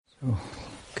Oh,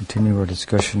 continue our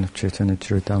discussion of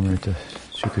Caitanya-caritamrta.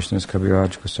 Sri Krishna's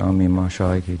Kaviraj Goswami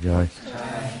Mahashaya ki jai.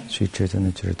 Sri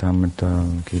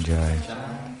Caitanya-caritamrta ki jai.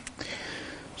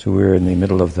 So we're in the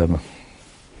middle of the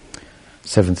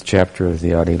 7th chapter of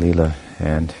the Adi-lila,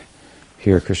 and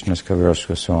here Krishna's Kaviraj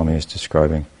Goswami is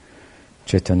describing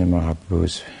Chaitanya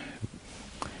Mahaprabhu's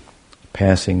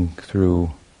passing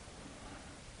through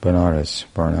Benares,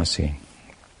 Varanasi,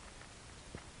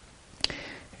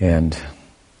 and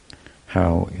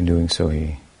how in doing so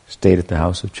he stayed at the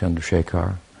house of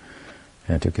Chandrasekhar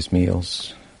and took his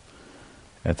meals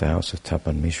at the house of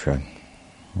Tapan Mishra.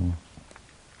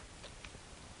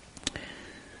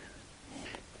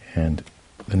 And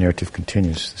the narrative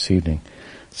continues this evening.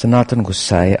 Sanatan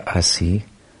Gosai Asi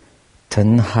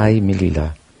Tanhai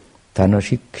Milila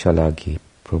Tanashik Shalagi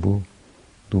Prabhu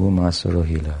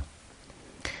Dumasarohila.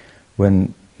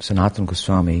 When Sanatan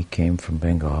Goswami came from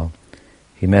Bengal,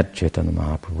 he met Chaitanya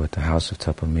Mahaprabhu at the house of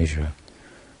Tapan Mishra,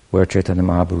 where Chaitanya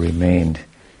Mahaprabhu remained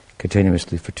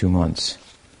continuously for 2 months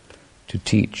to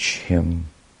teach him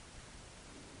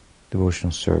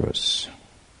devotional service.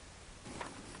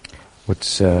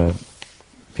 What's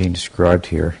being described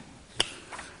here,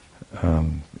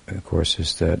 of course,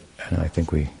 is that, and I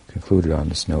think we concluded on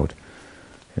this note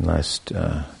in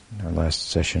our last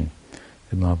session,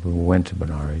 that Mahaprabhu went to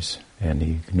Benares and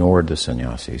he ignored the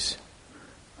sannyasis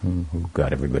who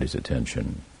got everybody's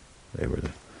attention. They were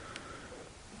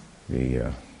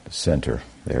the center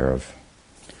there of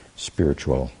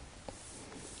spiritual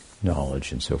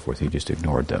knowledge and so forth. He just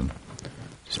ignored them,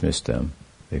 dismissed them.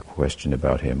 They questioned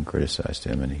about him, criticized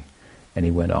him, and he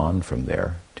went on from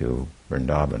there to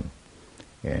Vrindavan,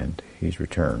 and he's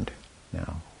returned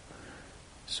now.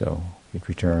 So he's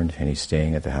returned, and he's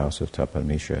staying at the house of Tapan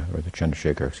Mishra, or the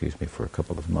Chandrasekhar, for a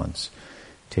couple of months,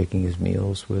 taking his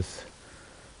meals with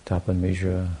Tapan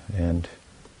Mishra, and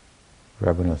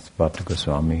Raghunath Bhatta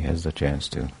Goswami has the chance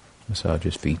to massage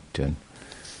his feet and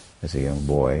as a young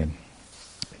boy and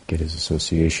get his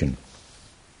association.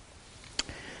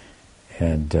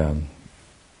 And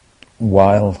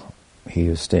while he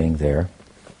was staying there,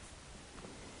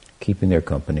 keeping their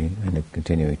company and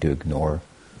continuing to ignore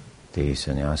the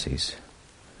sannyasis,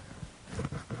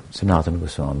 Sanatana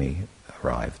Goswami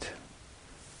arrived.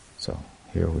 So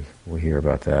here we hear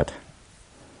about that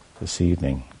this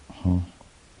evening.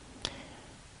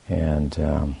 And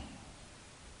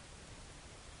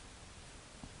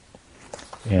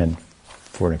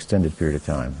for an extended period of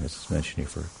time, as it's mentioned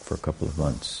here, for a couple of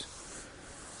months,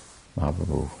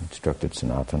 Mahaprabhu instructed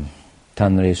Sanatan,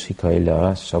 Tanre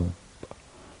Sikaila Sab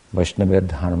Vaishnava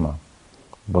Dharma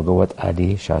Bhagavat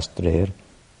Adi Shastrer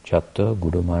Chatta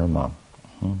Gudamarma.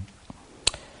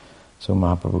 So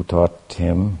Mahaprabhu taught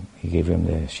him, he gave him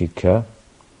the Shikha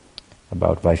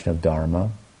about Vaishnava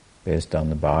Dharma based on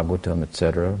the Bhagavatam,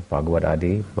 etc., Bhagavad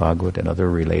Adi, Bhagavat, and other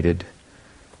related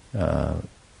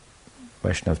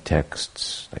Vaishnava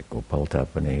texts like Gopal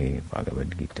Tapani,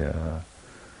 Bhagavad Gita,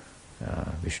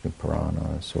 Vishnu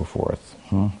Purana, and so forth.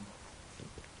 And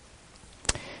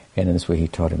in this way he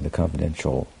taught him the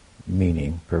confidential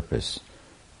meaning, purpose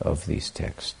of these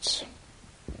texts.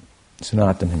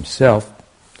 Sanatan himself,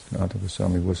 Sanatana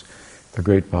Goswami, was a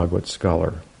great Bhagavat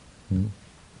scholar.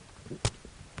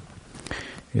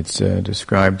 It's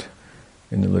described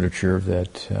in the literature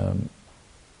that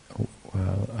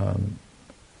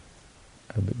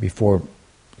before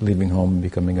leaving home and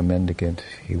becoming a mendicant,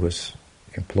 he was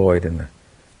employed in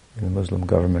the Muslim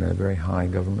government, in a very high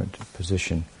government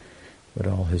position, but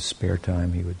all his spare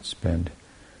time he would spend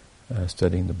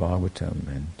studying the Bhagavatam,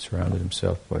 and surrounded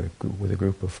himself with a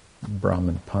group of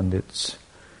Brahmin pundits,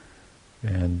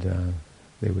 and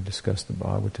they would discuss the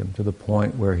Bhagavatam to the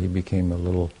point where he became a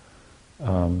little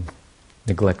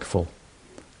neglectful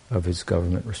of his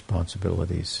government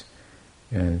responsibilities,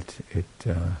 and it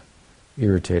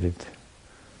irritated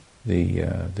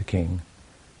the king,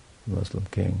 the Muslim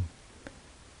king,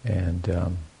 and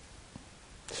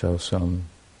so some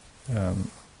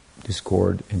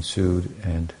discord ensued,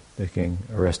 and the king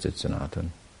arrested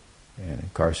Sanatan and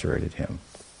incarcerated him.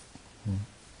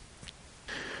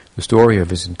 The story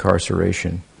of his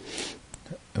incarceration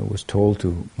was told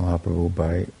to Mahaprabhu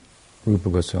by Rupa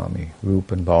Goswami.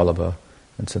 Rupa and Ballabha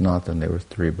and Sanatan, they were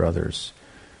 3 brothers.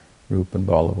 Rupa and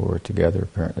Ballabha were together,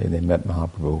 apparently. They met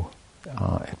Mahaprabhu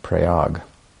at Prayag,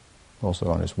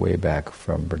 also on his way back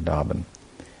from Vrindavan.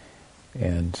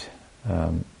 And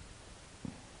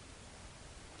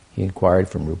he inquired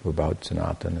from Rupa about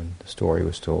Sanatan, and the story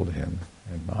was told to him.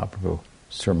 And Mahaprabhu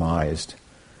surmised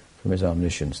from his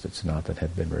omniscience that Sanatan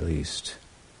had been released,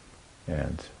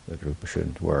 and that Rupa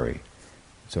shouldn't worry.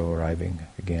 So arriving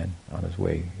again on his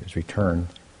way, his return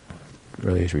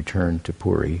really his return to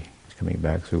Puri. He's coming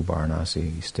back through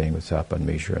Varanasi. He's staying with Tapan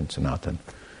Mishra, and Sanatan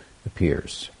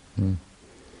appears.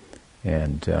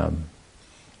 And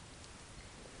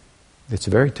it's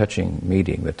a very touching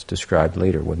meeting that's described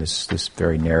later when this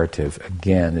very narrative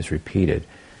again is repeated,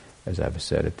 as I've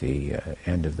said, at the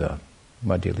end of the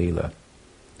Adi-lila.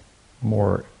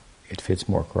 It fits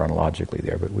more chronologically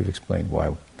there, but we've explained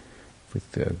why, with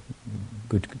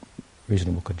good,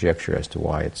 reasonable conjecture as to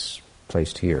why it's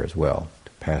placed here as well,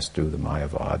 to pass through the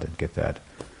Mayavad and get that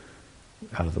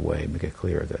out of the way, make it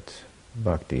clear that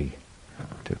bhakti,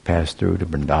 to pass through to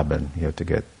Vrindavan, you have to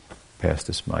get past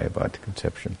this Mayavad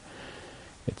conception.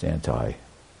 It's anti-bhakti.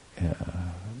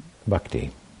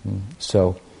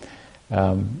 So,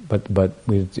 but it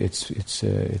would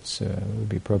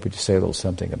be appropriate to say a little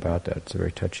something about that. It's a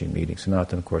very touching meeting.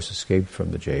 Sanatan, of course, escaped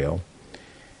from the jail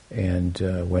and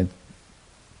went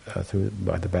through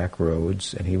by the back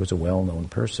roads, and he was a well-known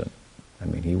person. I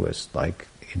mean, he was like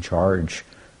in charge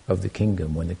of the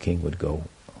kingdom when the king would go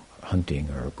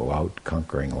hunting or go out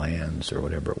conquering lands or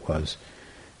whatever it was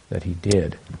that he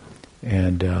did.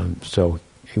 And so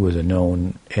he was a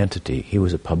known entity. He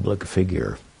was a public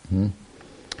figure.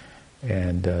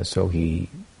 And so he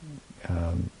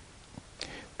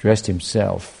dressed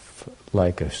himself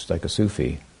like a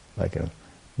Sufi, like a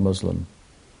Muslim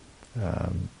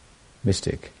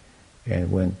mystic,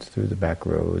 and went through the back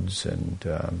roads and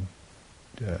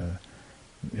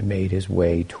made his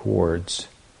way towards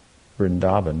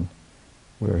Vrindavan,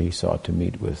 where he sought to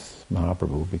meet with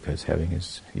Mahaprabhu, because having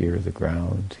his ear to the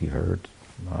ground, he heard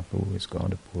Mahaprabhu has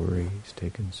gone to Puri, he's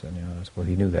taken sannyas. Well,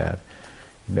 he knew that.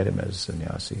 He met him as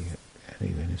sannyasi, and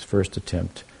even his first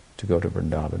attempt to go to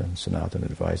Vrindavan, and Sanatana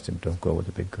advised him, don't go with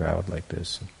a big crowd like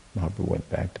this. And Mahaprabhu went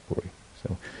back to Puri.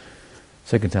 So,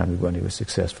 second time he went, he was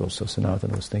successful, so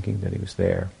Sanatana was thinking that he was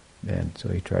there, and so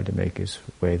he tried to make his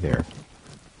way there.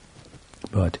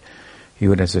 But he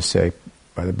would, as I say,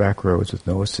 by the back roads with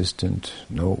no assistant,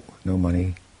 no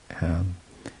money,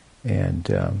 and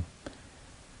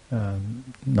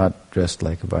not dressed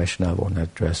like a Vaishnava, or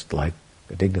not dressed like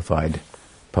a dignified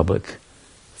public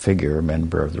figure, a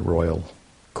member of the royal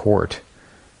court.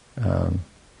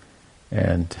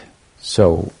 And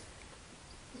so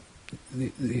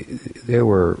there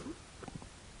were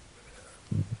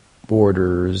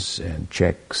borders and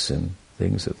checks and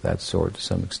things of that sort to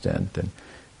some extent, and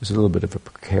it was a little bit of a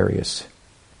precarious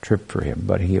trip for him,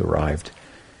 but he arrived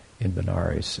in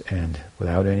Benares, and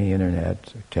without any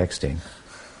internet or texting,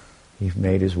 he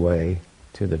made his way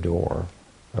to the door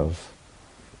of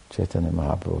Chaitanya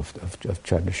Mahaprabhu, of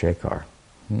Chandrasekhar.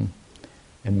 And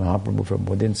Mahaprabhu from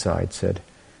within side said,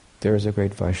 there is a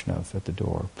great Vaishnava at the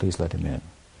door, please let him in.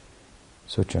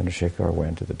 So Chandrasekhar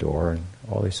went to the door, and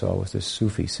all he saw was this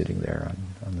Sufi sitting there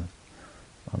on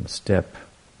the step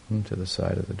to the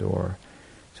side of the door.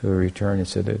 So he returned and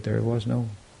said that there was no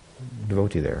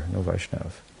devotee there, no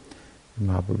Vaishnava. And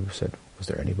Mahaprabhu said, was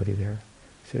there anybody there?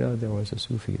 He said, oh, there was a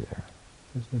Sufi there.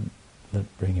 Let's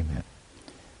bring him in.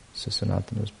 So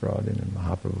Sanatana was brought in, and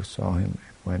Mahaprabhu saw him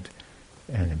and went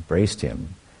and embraced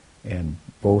him, and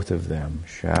both of them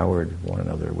showered one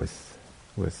another with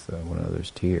one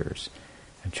another's tears.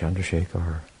 And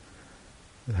Chandrasekhar,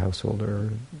 the householder,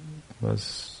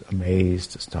 was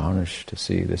amazed, astonished to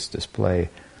see this display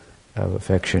of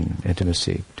affection,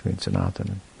 intimacy between Sanatana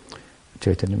and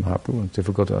Chaitanya Mahaprabhu. It's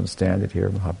difficult to understand it here.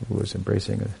 Mahaprabhu was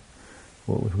embracing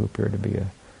who appeared to be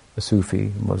a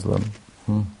Sufi, Muslim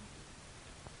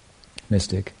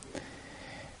mystic.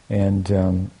 And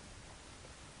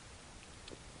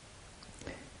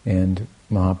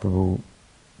Mahaprabhu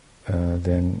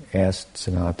then asked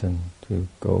Sanatana to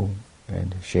go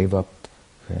and shave up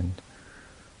and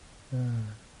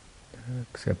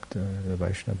accept the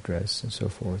Vaishnava dress and so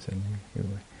forth, and he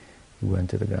went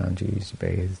to the Ganges,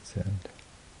 bathed and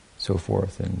so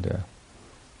forth, and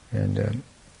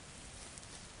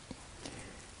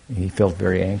he felt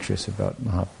very anxious about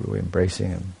Mahaprabhu embracing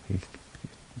him. He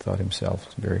thought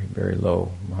himself very, very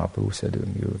low. Mahaprabhu said to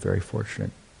him, you were very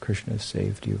fortunate. Krishna has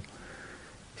saved you.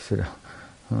 He said,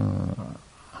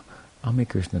 Ami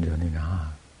Krishna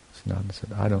Janina. Sanatana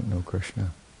said, I don't know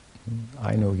Krishna.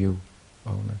 I know you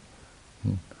only.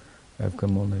 I've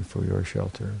come only for your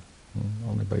shelter.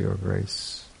 Only by your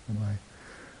grace am I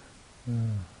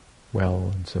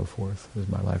well, and so forth. Is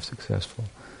my life successful?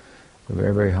 So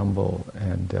very, very humble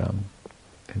and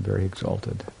very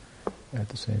exalted at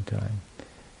the same time.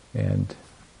 And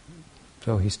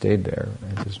so he stayed there,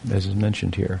 as is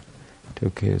mentioned here,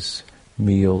 took his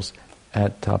meals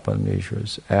at Tapan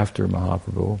Mishra's after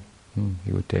Mahaprabhu.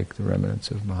 He would take the remnants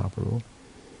of Mahaprabhu.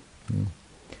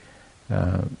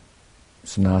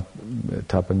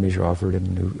 Tapan Mishra offered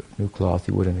him new cloth,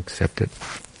 he wouldn't accept it.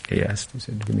 He asked, he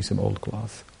said, give me some old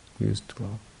cloth, used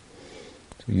cloth.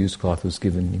 So used cloth was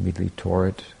given, he immediately tore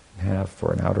it in half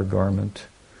for an outer garment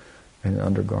and an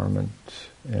undergarment,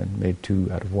 and made two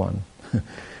out of one.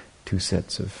 Two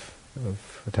sets of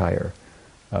attire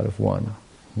out of one.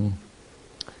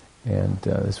 And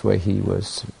this way he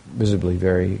was visibly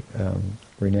very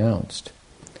renounced.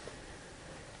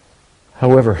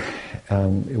 However,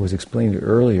 it was explained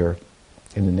earlier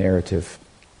in the narrative,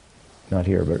 not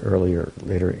here, but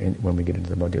later when we get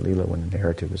into the Adi-lila, when the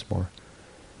narrative is more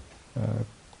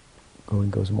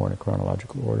goes more in a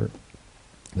chronological order.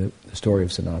 The story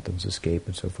of Sanatan's escape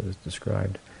and so forth is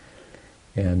described.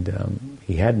 And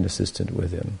he had an assistant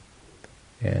with him,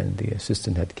 and the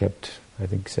assistant had kept, I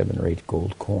think, 7 or 8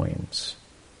 gold coins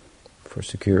for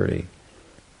security.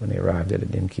 When they arrived at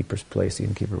an innkeeper's place, the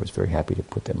innkeeper was very happy to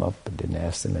put them up and didn't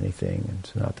ask them anything, and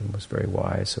Sanatan was very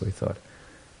wise, so he thought,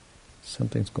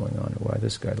 something's going on, why is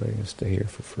this guy letting us stay here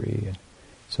for free? And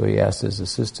so he asked his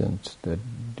assistant, do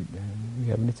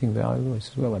you have anything valuable? He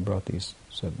says, well, I brought these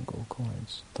 7 gold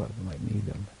coins, thought I might need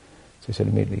them. So he said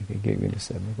immediately, he gave me the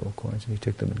 7 gold coins, and he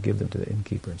took them and gave them to the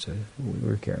innkeeper and said,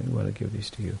 we're carrying, we want to give these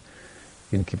to you.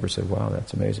 The innkeeper said, wow,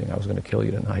 that's amazing, I was going to kill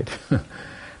you tonight.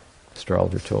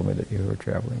 Astrologer told me that you were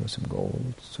traveling with some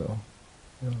gold, so,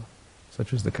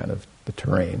 such was the kind of the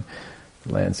terrain,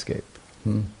 the landscape.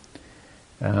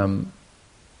 And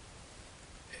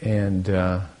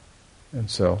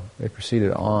so they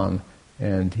proceeded on,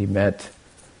 and he met,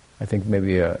 I think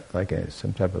maybe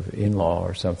some type of in-law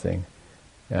or something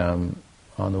on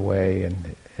the way,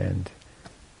 and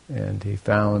he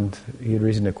had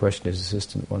reason to question his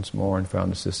assistant once more, and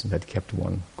found the assistant had kept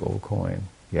 1 gold coin.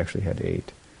 He actually had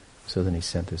 8. So then he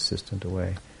sent his assistant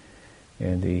away.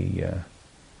 And the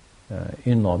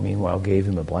in-law, meanwhile, gave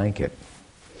him a blanket.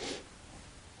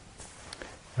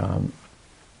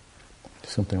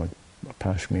 Something like a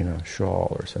pashmina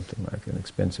shawl or something like an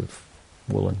expensive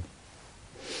woolen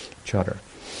chadar.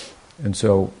 And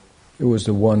so it was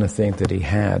the one thing that he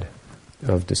had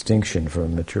of distinction from a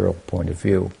material point of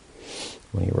view.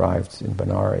 When he arrived in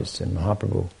Benares, and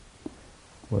Mahaprabhu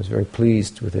was very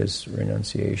pleased with his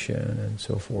renunciation and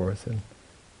so forth,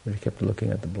 but he kept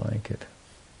looking at the blanket,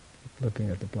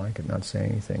 not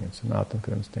saying anything, and Sanatan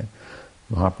could understand.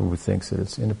 Mahaprabhu thinks that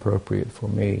it's inappropriate for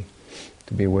me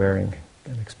to be wearing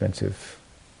an expensive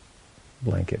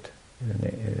blanket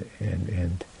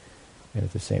and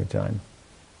at the same time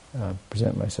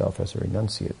present myself as a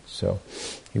renunciate. So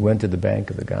he went to the bank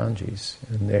of the Ganges,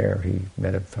 and there he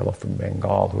met a fellow from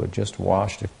Bengal who had just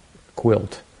washed a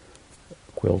quilt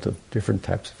of different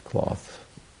types of cloth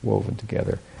woven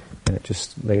together, and it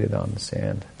just laid it on the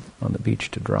sand on the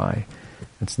beach to dry.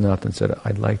 And Sanatan said,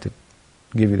 I'd like to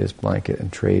give you this blanket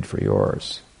and trade for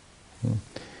yours.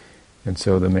 And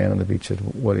so the man on the beach said,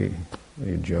 what are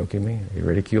you joking me? Are you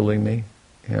ridiculing me?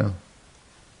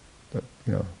 But,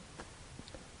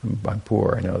 I'm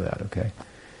poor, I know that, okay?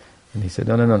 And he said,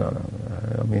 no, I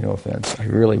don't mean no offense. I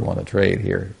really want to trade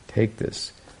here. Take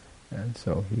this. And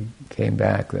so he came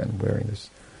back then wearing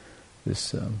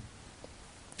this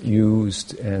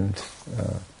used and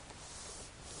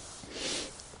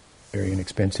very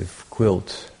inexpensive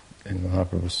quilt. And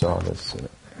Mahaprabhu saw this and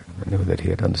knew that he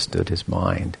had understood his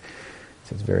mind. He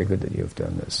said, it's very good that you have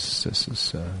done this. This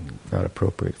is not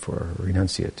appropriate for a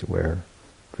renunciate to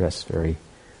dress very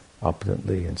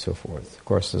opulently and so forth. Of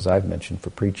course, as I've mentioned, for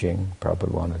preaching,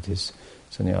 Prabhupada wanted his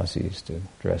sannyasis to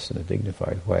dress in a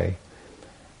dignified way.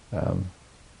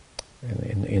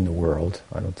 In the world,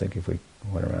 I don't think if we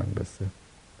went around with the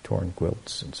torn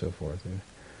quilts and so forth,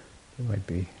 it might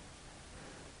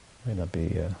not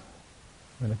be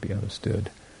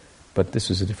understood. But this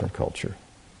is a different culture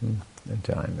and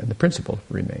time, and the principle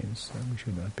remains. We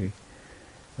should not be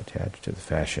attached to the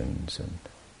fashions, and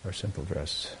our simple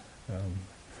dress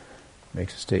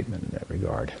makes a statement in that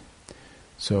regard.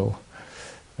 So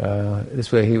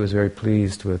this way he was very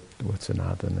pleased with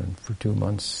Sanatan, and for 2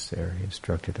 months there he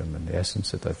instructed him, and the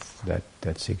essence of that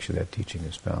Siksha, that teaching,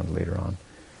 is found later on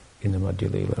in the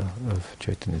Adi-lila of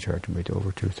Caitanya-caritamrta,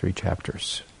 over 2 or 3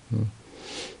 chapters.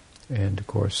 And of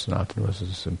course Sanatan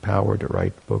was empowered to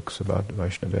write books about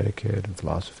Vaishnava etiquette and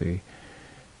philosophy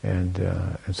and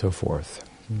so forth.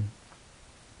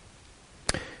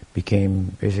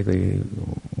 Became basically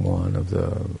one of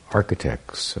the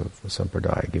architects of the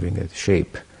Sampradaya, giving it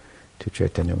shape to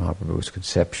Chaitanya Mahaprabhu's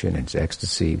conception, his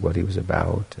ecstasy, what he was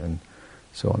about, and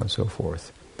so on and so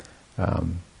forth.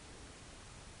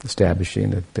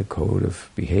 Establishing the code of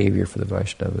behavior for the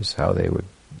Vaishnavas, how they would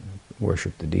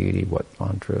worship the deity, what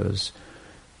mantras,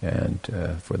 and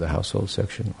for the household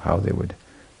section, how they would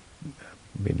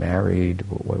be married,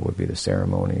 what would be the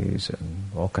ceremonies,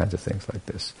 and all kinds of things like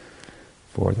this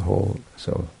for the whole.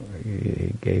 So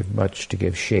he gave much to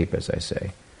give shape, as I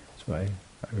say. That's why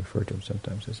I refer to him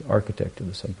sometimes as architect of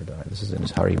the Sampradaya. This is in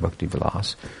his Hari Bhakti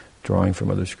Vilas, drawing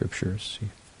from other scriptures. He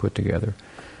put together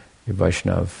a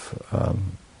Vaishnav,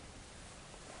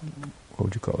 what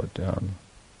would you call it,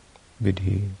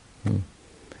 vidhi,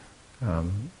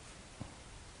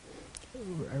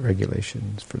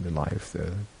 regulations for the life,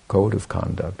 the code of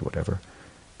conduct, whatever,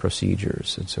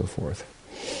 procedures, and so forth.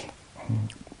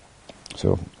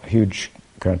 So, a huge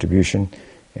contribution,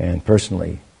 and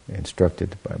personally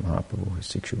instructed by Mahaprabhu, his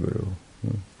Siksha Guru,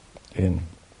 in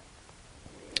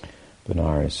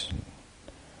Benares.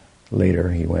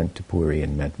 Later, he went to Puri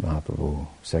and met Mahaprabhu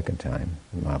second time.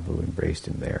 Mahaprabhu embraced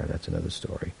him there. That's another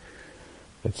story.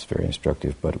 That's very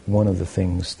instructive. But one of the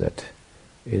things that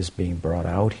is being brought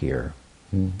out here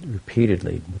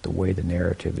repeatedly with the way the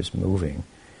narrative is moving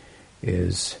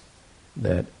is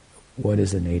that what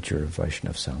is the nature of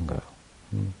Vaishnava Sangha,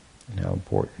 and how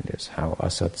important it is, how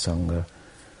asat Sangha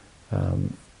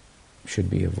should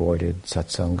be avoided,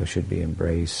 satsanga should be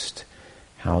embraced,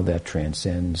 how that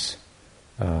transcends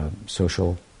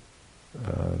social,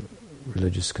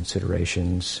 religious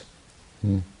considerations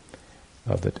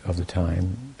of the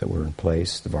time that were in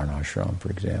place, the Varnashram, for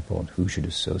example, and who should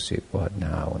associate what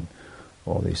now, and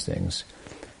all these things.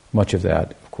 Much of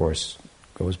that, of course,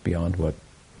 goes beyond what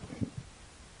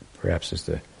perhaps is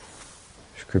the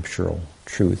scriptural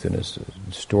truth and is a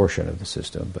distortion of the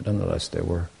system, but nonetheless there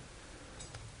were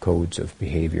codes of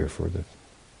behavior for the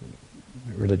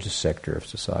religious sector of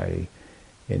society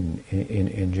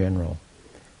in general.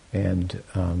 And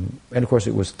of course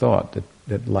it was thought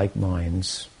that like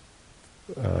minds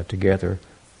together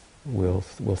will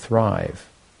thrive.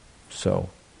 So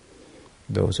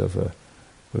those of a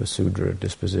Sudra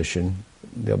disposition,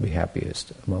 they'll be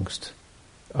happiest amongst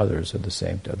others of the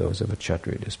same, those of a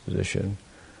Kshatriya disposition.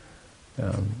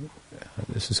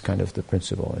 This is kind of the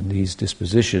principle. And these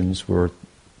dispositions were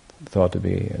thought to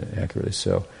be, and accurately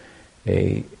so,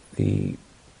 the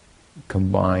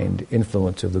combined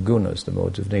influence of the gunas, the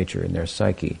modes of nature, in their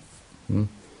psyche. And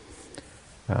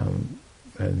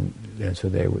so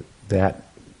that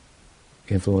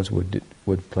influence would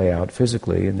play out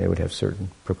physically, and they would have certain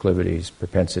proclivities,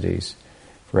 propensities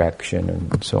for action,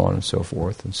 and so on and so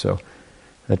forth. And so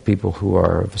that people who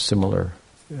are of a similar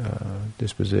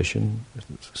disposition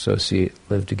associate,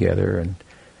 live together,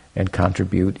 and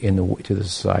contribute to the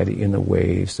society in the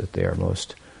ways that they are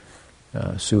most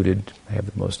suited, have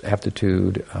the most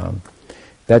aptitude.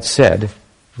 That said,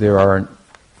 there are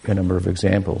a number of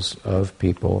examples of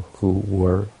people who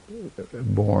were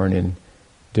born in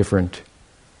different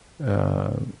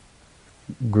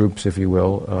groups, if you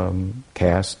will,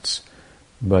 castes,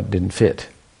 but didn't fit.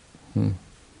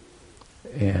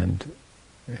 And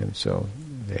so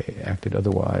they acted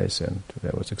otherwise, and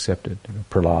that was accepted.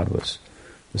 Prahlad was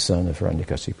the son of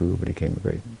Hiranyakasipu, but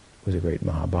was a great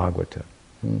Mahabhagavata.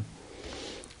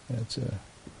 That's a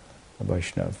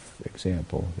Vaishnav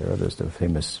example. There are others, the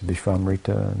famous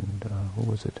Vishvamrita, and who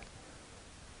was it?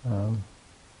 I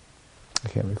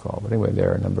can't recall. But anyway,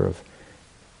 there are a number of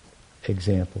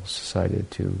examples cited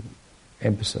to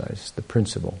emphasize the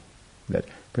principle that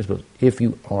if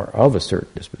you are of a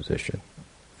certain disposition,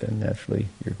 then naturally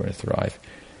you're going to thrive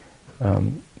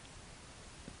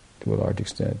to a large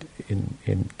extent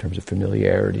in terms of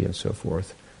familiarity and so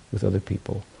forth with other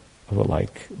people of a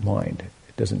like mind.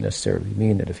 It doesn't necessarily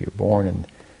mean that if you're born in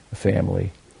a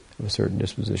family of a certain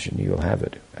disposition, you'll have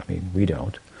it. I mean, we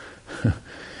don't.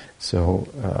 So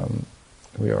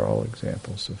we are all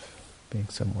examples of being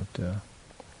somewhat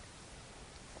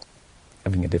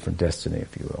having a different destiny,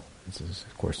 if you will. This is,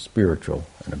 of course, spiritual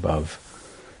and above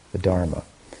the Dharma.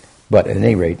 But at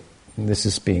any rate, this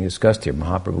is being discussed here.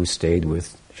 Mahaprabhu stayed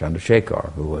with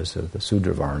Chandrasekhar, who was of the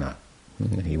Sudra Varna.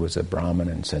 He was a Brahmin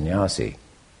and sannyasi.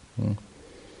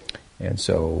 And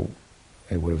so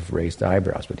it would have raised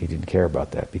eyebrows, but he didn't care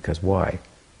about that. Because why?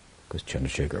 Because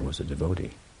Chandrasekhar was a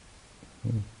devotee.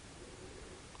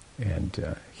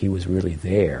 And he was really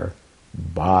there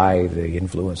by the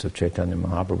influence of Chaitanya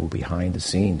Mahaprabhu behind the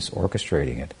scenes,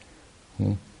 orchestrating it.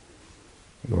 He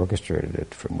orchestrated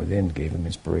it from within, gave him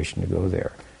inspiration to go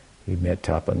there. He met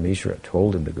Tapan Mishra,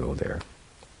 told him to go there,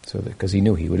 because he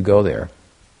knew he would go there,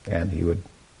 and he would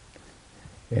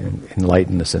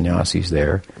enlighten the sannyasis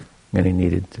there, and he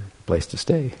needed a place to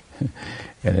stay.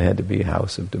 And it had to be a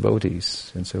house of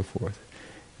devotees, and so forth.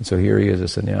 And so here he is, a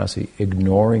sannyasi,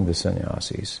 ignoring the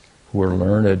sannyasis, who are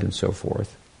learned and so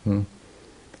forth, and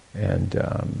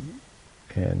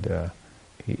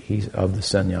he's of the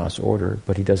sannyas order,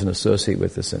 but he doesn't associate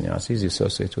with the sannyasis, he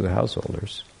associates with the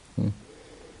householders.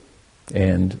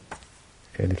 And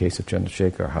in the case of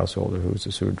Chandrasekhar, a householder who's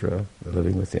a Sudra,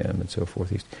 living with him and so forth,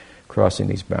 he's crossing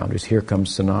these boundaries. Here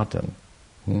comes Sanatan.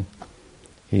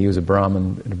 He was a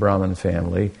Brahmin in a Brahmin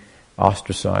family,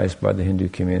 ostracized by the Hindu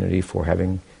community for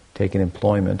having taken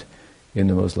employment in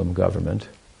the Muslim government.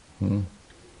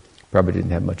 Probably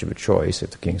didn't have much of a choice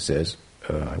if the king says,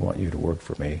 I want you to work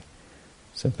for me,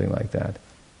 something like that.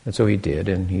 And so he did,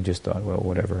 and he just thought, well,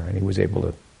 whatever. And he was able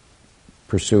to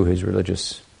pursue his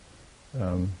religious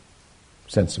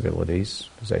sensibilities.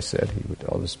 As I said,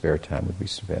 all the spare time would be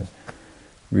spent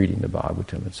reading the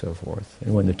Bhagavatam and so forth.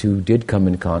 And when the two did come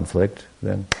in conflict,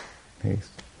 then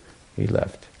he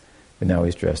left. And now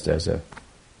he's dressed as a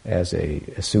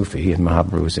Sufi, and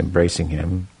Mahaprabhu is embracing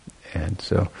him. And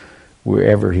so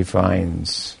wherever he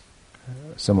finds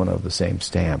someone of the same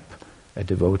stamp, a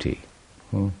devotee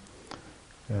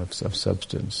of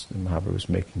substance, and Mahaprabhu is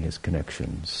making his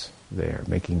connections there,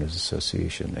 making his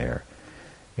association there.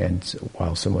 And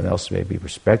while someone else may be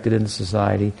respected in the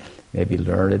society, may be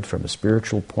learned from a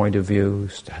spiritual point of view,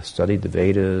 studied the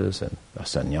Vedas and a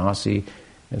sannyasi,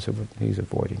 and so he's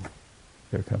avoiding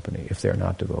their company if they're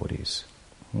not devotees.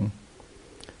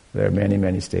 There are many,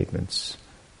 many statements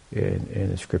in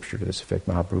the scripture to this effect.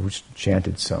 Mahaprabhu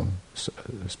chanted some,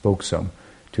 spoke some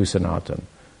to Sanatan.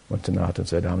 When Sanatan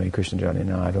said, Ame Krishna Jani,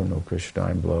 no, I don't know Krishna,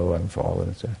 I'm low, I'm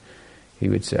fallen. So he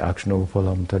would say,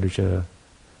 Akshanopalam Tadisha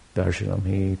Darshanam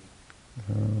hi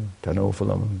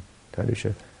Tanopalam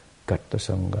Tadisha Katta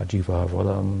Sangha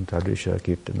Jivavalam Tadisha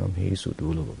Kirtanam hi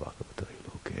Sudulava Bhagavata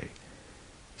Loke. He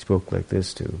spoke like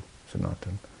this to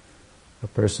Sanatan. A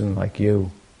person like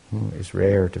you is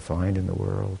rare to find in the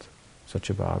world, such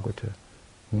a Bhagavata.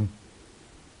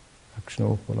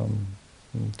 Akshanopalam,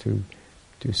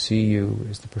 to see you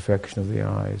is the perfection of the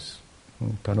eyes.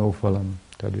 Tanophalam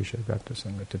Tadisha Gatta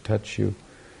Sangha, to touch you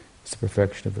is the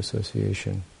perfection of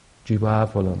association.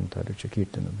 Jivaphalam Tadisha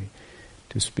Kirtanami,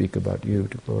 to speak about you,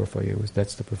 to glorify you,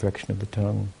 that's the perfection of the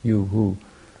tongue. You who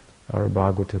are a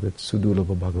Bhagavata, that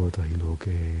Sudulabha Bhagavata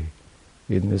Hiloke.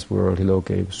 In this world,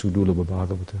 Hiloke Sudulabha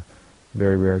Bhagavata.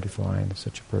 Very rare to find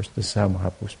such a person. This is how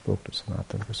Mahaprabhu spoke to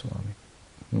Sanatana Goswami.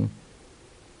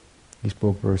 He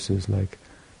spoke verses like,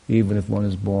 even if one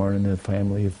is born in a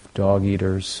family of dog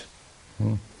eaters,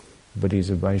 but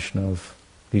he's a Vaishnava,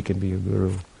 he can be a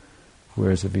guru.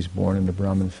 Whereas if he's born in a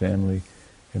Brahmin family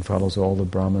and follows all the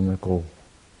Brahminical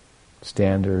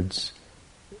standards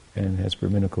and has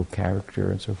Brahminical character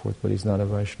and so forth, but he's not a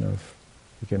Vaishnava,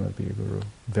 he cannot be a guru.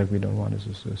 In fact, we don't want his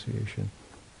association.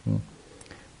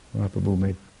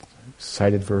 Mahaprabhu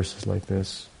cited verses like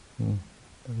this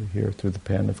over here through the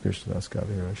pen of Krishnadas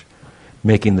Kaviraj,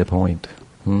 making the point.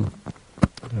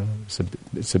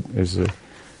 There's an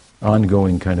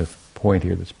ongoing kind of point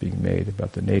here that's being made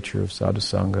about the nature of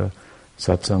sadhusanga,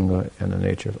 satsanga, and the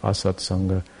nature of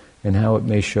asatsanga, and how it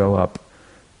may show up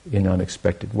in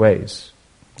unexpected ways.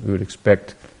 We would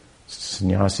expect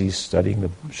sannyasis studying the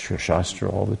Shastra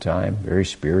all the time, very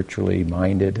spiritually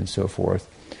minded and so forth,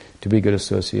 to be good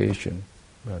association.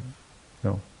 But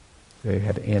no, they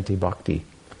had anti-bhakti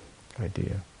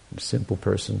idea. A simple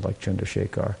person like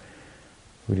Chandrasekhar,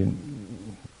 who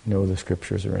didn't know the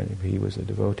scriptures or anything, he was a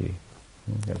devotee.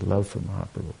 He had love for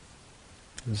Mahaprabhu.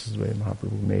 This is the way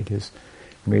Mahaprabhu made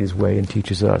his way and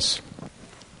teaches us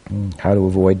how to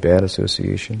avoid bad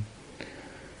association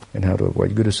and how to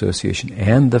avoid good association.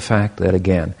 And the fact that,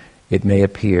 again, it may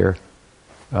appear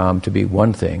to be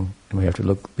one thing, and we have to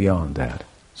look beyond that.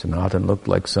 Sanatan looked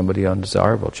like somebody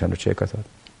undesirable. Chandrasekhar thought,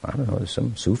 I don't know, there's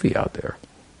some Sufi out there.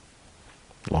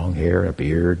 Long hair and a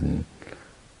beard and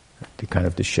kind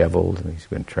of disheveled, and he's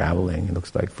been traveling, it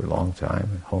looks like, for a long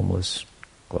time, homeless.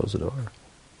 Close the door.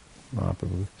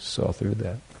 Mahaprabhu saw through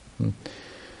that.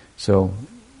 So,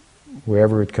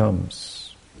 wherever it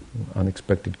comes,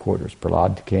 unexpected quarters.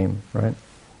 Prahlad came, right,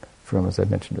 from, as I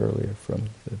mentioned earlier,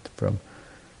 from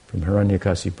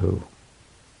Hiranyakasipu,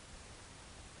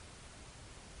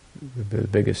 the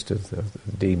biggest of the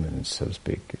demons, so to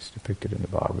speak, is depicted in the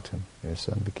Bhagavatam. His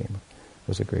son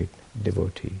was a great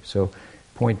devotee. So,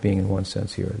 point being, in one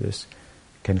sense here, this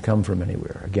can come from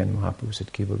anywhere. Again, Mahaprabhu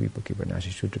said, Kiva Vipa Kiva Nashi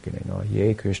Sutrakine, no,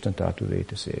 Ye Krishna Tatu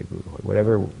Veta Se Guru.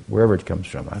 Wherever it comes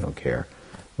from, I don't care.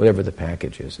 Whatever the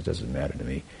package is, it doesn't matter to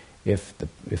me. If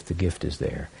the gift is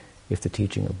there, if the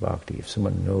teaching of bhakti, if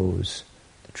someone knows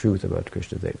the truth about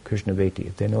Krishna Veti,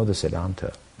 if they know the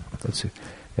Siddhanta,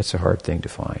 that's a hard thing to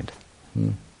find.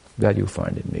 That you'll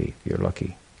find in me. You're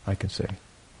lucky, I can say.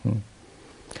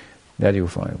 That you'll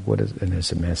find. And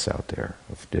there's a mess out there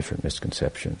of different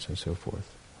misconceptions and so forth.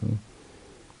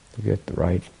 to get the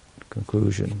right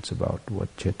conclusions about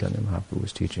what Chaitanya Mahaprabhu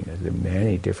was teaching. There are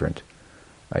many different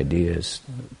ideas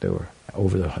that were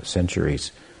over the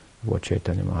centuries of what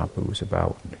Chaitanya Mahaprabhu was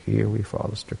about. And here we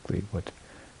follow strictly what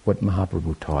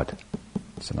Mahaprabhu taught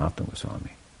Sanatana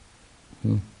Goswami.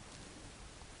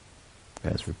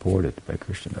 As reported by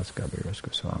Krishnadas Kaviraj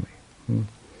Goswami.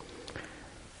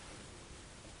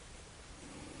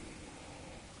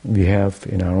 We have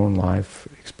in our own life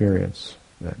experience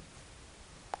that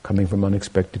coming from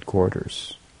unexpected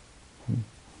quarters,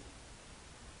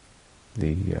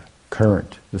 the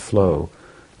current, the flow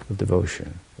of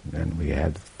devotion, and we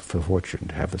had the fortune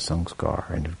to have the sanskar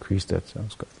and increase that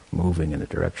sanskar, moving in the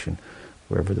direction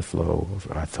wherever the flow of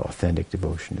authentic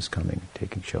devotion is coming,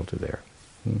 taking shelter there.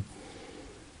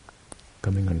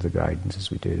 Coming under the guidance,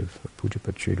 as we did, of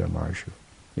Pujapat Sridhar Maharaj.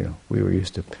 We were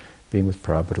used to being with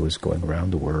Prabhupada, who was going around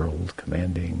the world,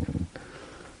 commanding, and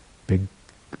big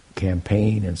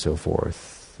campaign and so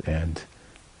forth. And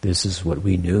this is what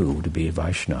we knew to be a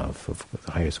Vaishnava of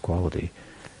the highest quality.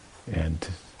 And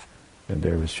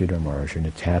there was Sridhar Maharaj in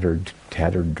a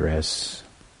tattered dress,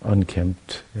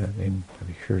 unkempt.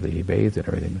 Surely he bathed and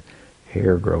everything.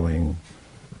 Hair growing,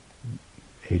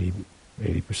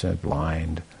 80%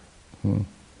 blind.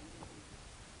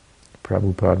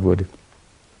 Prabhupada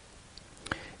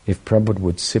if Prabhupada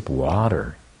would sip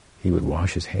water, he would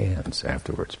wash his hands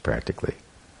afterwards, practically.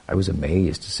 I was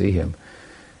amazed to see him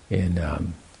in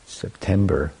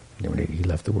September, when he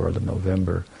left the world in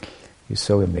November. He was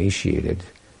so emaciated,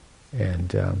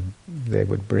 and they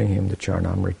would bring him the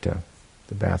Charnamrita,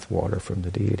 the bath water from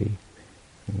the deity,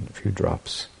 and a few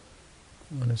drops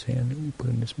on his hand, and he put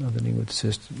in his mouth, and he would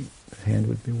insist his hand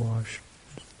would be washed,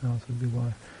 his mouth would be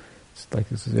washed. It's like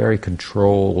this very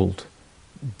controlled,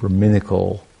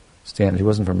 Brahminical standard. He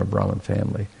wasn't from a Brahmin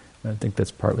family. And I think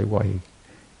that's partly why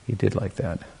he did like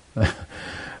that.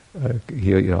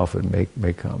 He often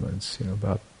make comments,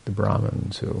 about the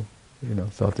Brahmins who,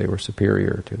 thought they were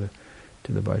superior to the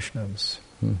Vaishnavas.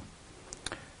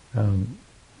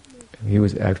 He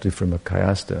was actually from a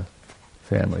Kayasta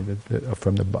family,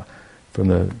 from the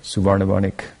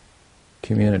Suvarnavanik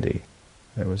community.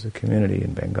 There was a community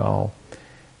in Bengal,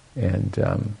 and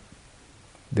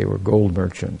they were gold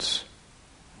merchants.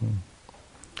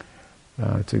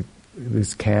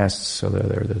 These castes, so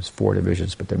there's 4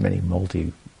 divisions, but there are many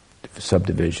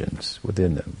subdivisions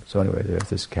within them. So anyway, there's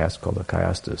this caste called the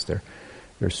Kayastas. They're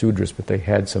Sudras, but they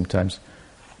had sometimes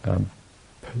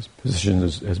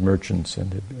positions as merchants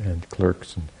and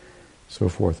clerks and so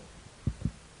forth.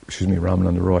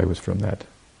 Ramananda Roy was from that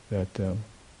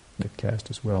caste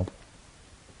as well.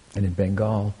 And in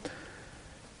Bengal,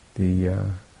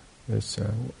 this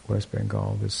West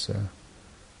Bengal, the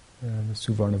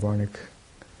Suvarnavarnik,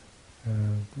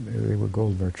 they were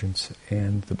gold merchants,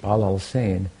 and the Balal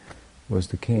Sain was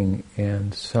the king,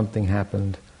 and something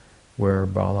happened where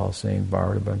Balal Sain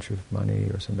borrowed a bunch of money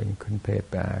or something and couldn't pay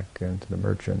it back, and to the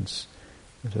merchants,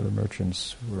 and so the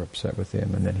merchants were upset with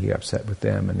him, and then he upset with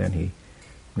them, and then he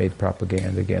made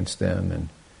propaganda against them,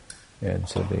 and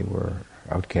said they were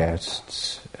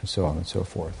outcasts, and so on and so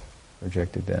forth,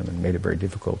 rejected them, and made it very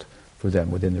difficult for them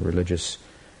within the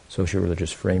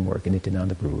social-religious framework. And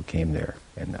Nityananda Prabhu came there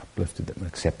and uplifted them,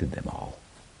 accepted them all.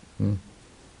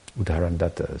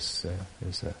 Uttarandatta is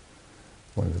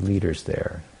one of the leaders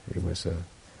there. He was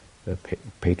the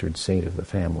patron saint of the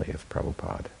family of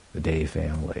Prabhupada, the Day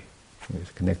family. He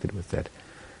was connected with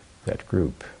that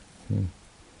group.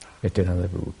 Nityananda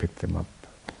Prabhu picked them up.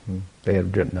 They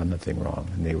had done nothing wrong,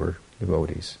 and they were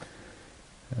devotees.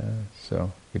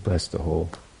 So he blessed the whole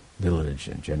village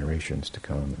and generations to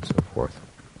come and so forth.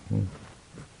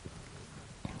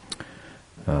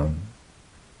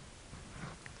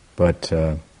 But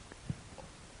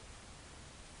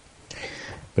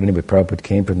anyway, Prabhupada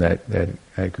came from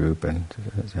that group,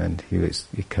 and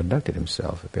he conducted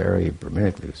himself very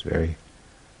Brahminically. He was very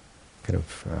kind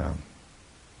of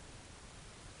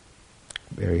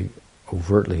very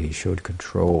overtly. He showed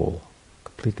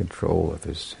complete control of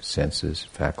his senses,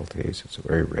 faculties. It's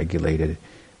very regulated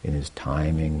in his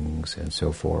timings and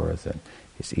so forth, and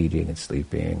his eating and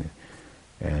sleeping,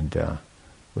 and it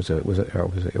was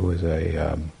a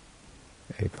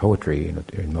poetry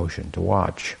in motion to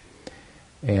watch.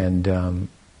 And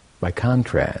by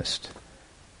contrast,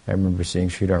 I remember seeing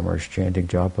Sridhar Maharaj chanting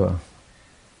japa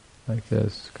like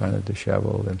this, kind of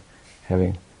disheveled, and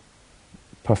having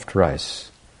puffed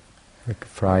rice, like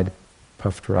fried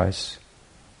puffed rice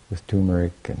with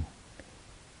turmeric and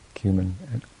cumin,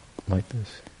 and like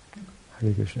this.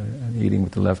 Hare Krishna, and eating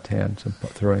with the left hand,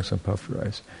 throwing some puffed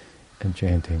rice, and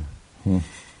chanting.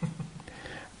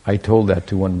 I told that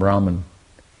to one Brahmin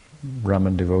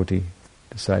Brahmin devotee,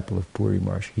 disciple of Puri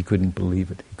Maharaj. He couldn't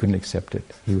believe it. He couldn't accept it.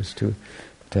 He was too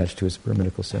attached to his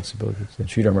Brahminical sensibilities. And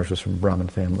Sridhar Maharaj was from a Brahmin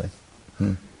family.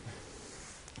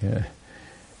 Yeah.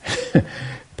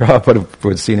 Prabhupada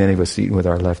would have seen any of us eating with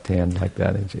our left hand like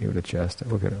that, and he would have chest.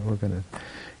 We're gonna.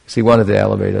 So he wanted to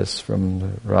elevate us from the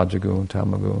Rajagun,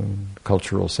 Tamagun,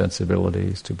 cultural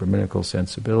sensibilities to Brahminical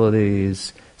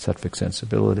sensibilities, sattvic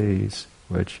sensibilities,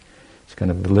 which is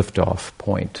kind of the liftoff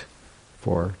point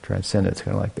for transcendence. It's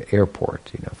kind of like the airport,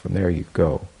 from there you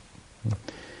go.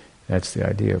 That's the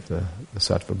idea of the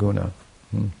sattva guna.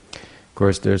 Of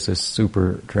course, there's this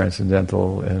super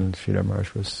transcendental, and Sridhar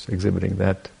Maharaj was exhibiting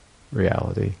that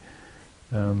reality.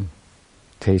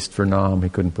 Taste for nam, he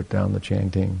couldn't put down the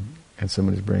chanting, and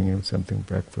somebody's bringing him something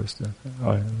breakfast,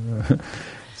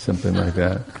 something like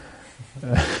that.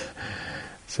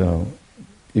 So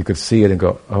you could see it and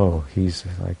go, oh, he's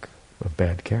like a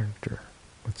bad character.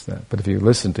 What's that? But if you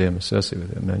listen to him, associate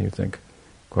with him, then you think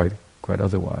quite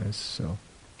otherwise.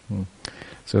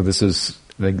 So this is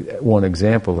one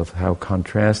example of how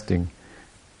contrasting,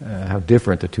 how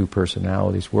different the two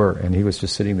personalities were. And he was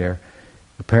just sitting there,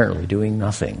 apparently doing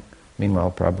nothing.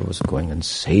 Meanwhile, Prabhupada was going and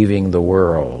saving the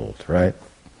world, right?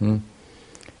 And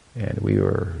we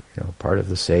were, part of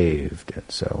the saved,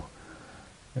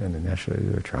 and then naturally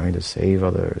we were trying to save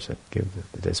others and give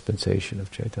the dispensation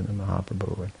of Chaitanya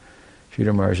Mahaprabhu. And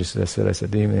Sridhar Maharaj said, I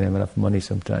didn't even have enough money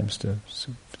sometimes to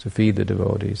feed the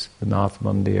devotees. The Nath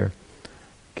Mandir,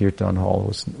 Kirtan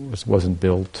Hall wasn't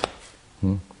built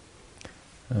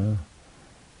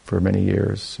for many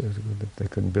years. They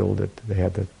couldn't build it. They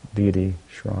had the deity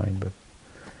shrine, but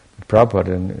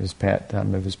Prabhupada, in his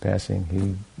time of his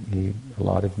passing, he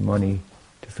allotted money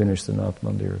to finish the Nath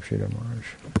Mandir of Sridhar Maharaj,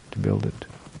 to build it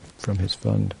from his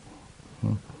fund.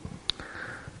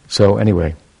 So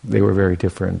anyway, they were very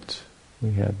different.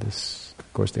 We had this,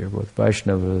 of course they were both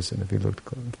Vaishnavas, and if you looked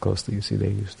closely, you see they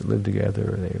used to live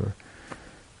together, they were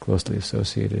closely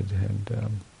associated,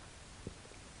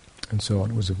 and so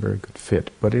on. It was a very good fit.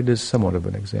 But it is somewhat of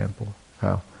an example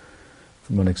how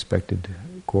from unexpected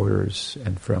quarters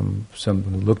and from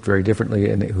someone who looked very differently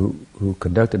and who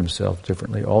conducted himself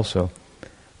differently also,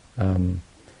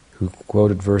 who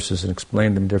quoted verses and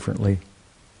explained them differently,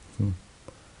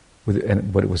 but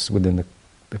it was within the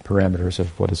parameters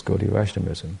of what is Gaudiya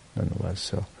Vaishnavism, nonetheless.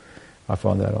 So I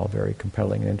found that all very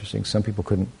compelling and interesting. Some people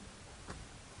couldn't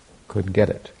get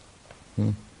it.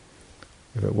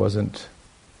 If it wasn't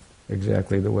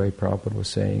exactly the way Prabhupada was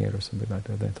saying it or something like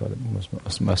that, they thought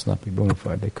it must not be bona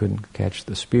fide. They couldn't catch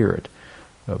the spirit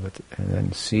of it and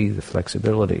then see the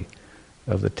flexibility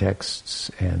of the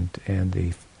texts and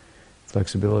the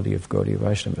flexibility of Gaudiya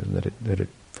Vaishnavism, that it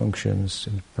functions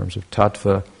in terms of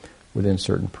tattva within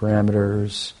certain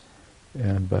parameters,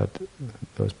 but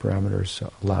those parameters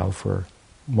allow for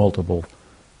multiple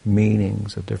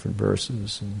meanings of different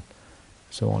verses and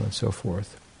so on and so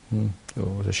forth. So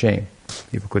it was a shame.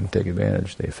 People couldn't take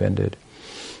advantage. They offended.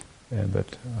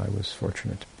 But I was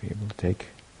fortunate to be able to take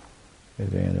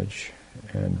advantage.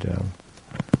 And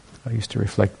I used to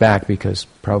reflect back because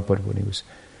Prabhupada, when he was,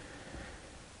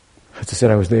 as I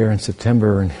said, I was there in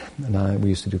September, and we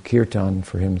used to do kirtan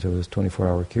for him, so it was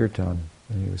 24-hour kirtan,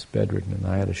 and he was bedridden, and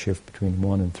I had a shift between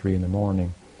 1 and 3 in the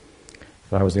morning.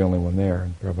 So I was the only one there,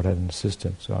 and Prabhupada had an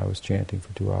assistant, so I was chanting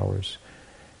for 2 hours.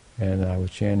 And I was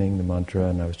chanting the mantra,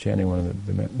 and I was chanting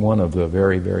one of the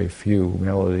very, very few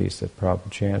melodies that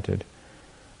Prabhupada chanted.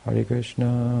 Hare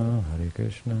Krishna,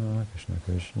 Krishna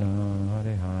Krishna,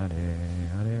 Hare Hare,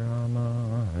 Hare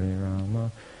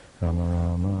Rama, Rama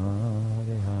Rama,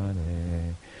 Hare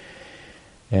Hare.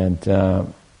 And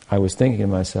I was thinking to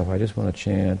myself, I just want to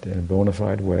chant in a bona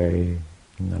fide way,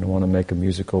 and I don't want to make a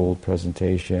musical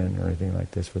presentation or anything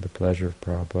like this for the pleasure of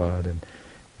Prabhupada.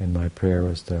 And my prayer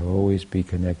was to always be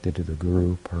connected to the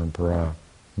Guru Parampara.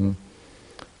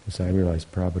 Because I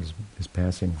realized Prabhupada is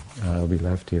passing, I'll be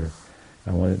left here.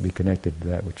 I wanted to be connected to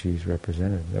that which he's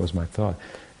represented. That was my thought.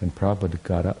 And Prabhupada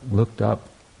got up, looked up.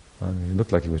 He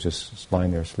looked like he was just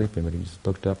lying there sleeping, but he just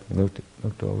looked up and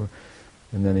looked over.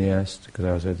 And then he asked, because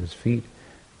I was at his feet,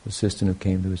 the assistant who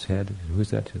came to his head, he said, "Who's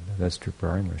that?" "That's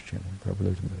Sridhar Maharaj chanting." Prabhupada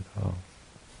looked at me, "Oh."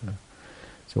 Yeah.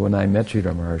 So when I met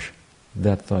Sridhar Maharaj,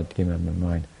 that thought came out of my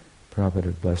mind. Prabhupada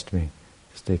had blessed me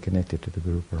to stay connected to the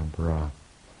Guru Parampara.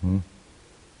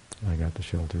 I got the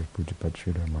shelter of Pujapat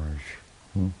Sridhar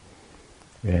Maharaj.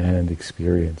 And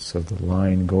experience of the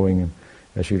line going,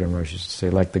 as Sridhar Maharaj used to say,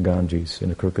 like the Ganges,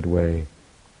 in a crooked way.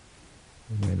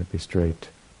 We made it be straight.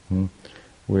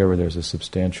 Wherever there's a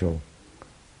substantial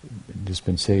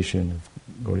dispensation of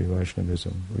Gaudiya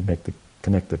Vaishnavism, we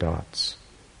connect the dots.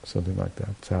 Something like that.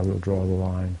 That's how we'll draw the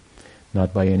line.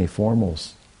 not by any formal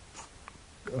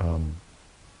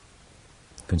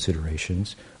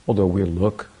considerations, although we'll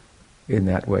look in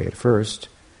that way at first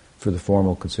for the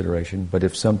formal consideration. But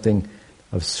if something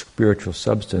of spiritual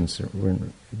substance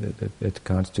that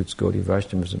constitutes Gaudiya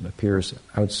Vaishnavism appears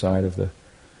outside of the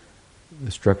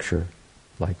structure,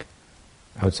 like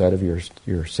outside of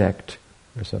your sect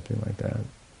or something like that,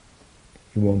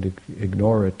 you won't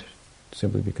ignore it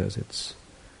simply because it's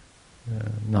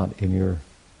not in your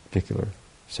particular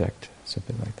sect,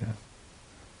 something like that.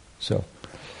 So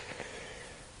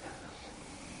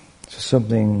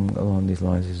something along these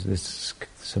lines is this,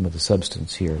 some of the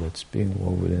substance here that's being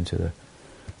woven into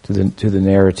the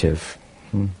narrative.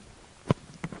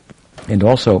 And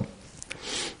also,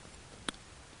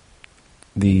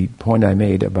 the point I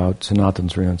made about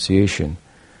Sanatan's renunciation,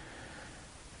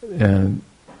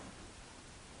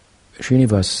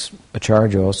 Srinivas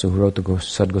Acharya also, who wrote the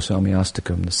Sadgoswami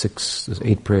Astakam, the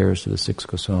 8 prayers to the 6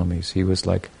 Goswamis, he was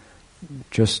like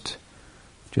just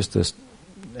this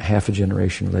half a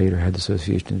generation later, had the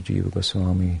association of Jiva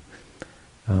Goswami,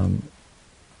 and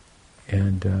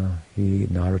he,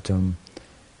 Narottam,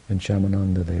 and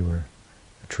Shamananda, they were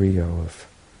a trio of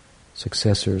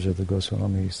successors of the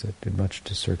Goswamis that did much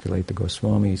to circulate the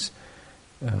Goswamis'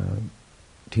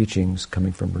 teachings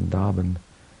coming from Vrindavan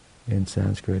in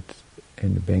Sanskrit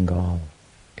in the Bengal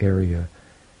area,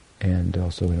 and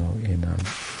also in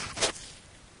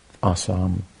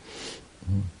Assam.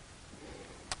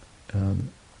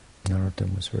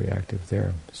 Narottam was very active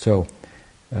there. So,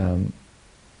 in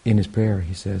his prayer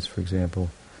he says, for example,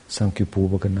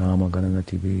 Sankyapurvaka nama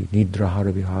gananativi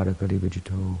nidrahara vihara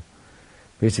kalivajito.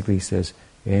 Basically he says,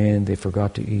 and they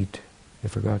forgot to eat, they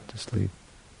forgot to sleep,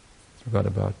 forgot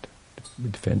about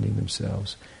defending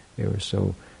themselves. They were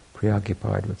so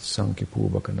preoccupied with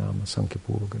Sankyapurvaka nama,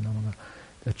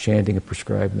 chanting a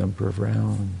prescribed number of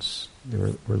rounds. They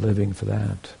were living for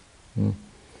that.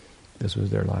 This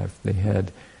was their life.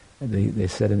 They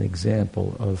set an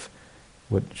example of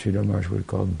what Sridhar Maharaj would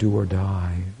call do or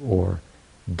die, or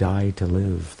die to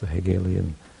live, the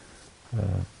Hegelian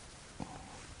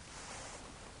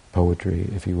poetry,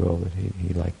 if you will, that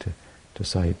he liked to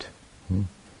cite.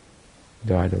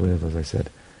 Die to live, as I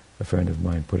said, a friend of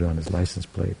mine put it on his license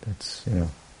plate. That's,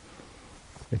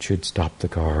 it should stop the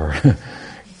car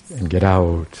and get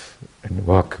out and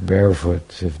walk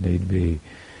barefoot if need be.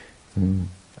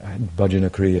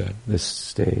 Bhajana Kriya, this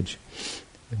stage,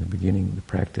 in the beginning, the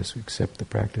practice, accept the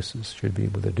practices, should be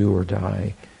with a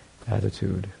do-or-die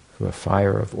attitude, through a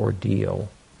fire of ordeal.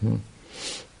 We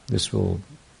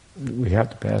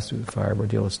have to pass through the fire of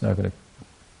ordeal, it's not going to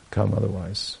come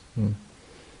otherwise. So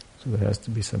there has to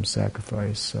be some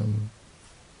sacrifice, so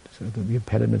the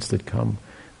impediments that come,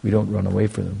 we don't run away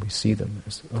from them, we see them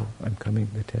as, I'm coming,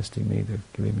 they're testing me, they're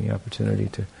giving me opportunity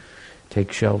to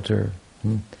take shelter,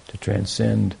 to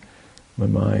transcend my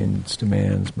mind's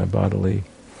demands, my bodily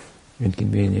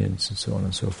inconvenience, and so on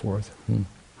and so forth.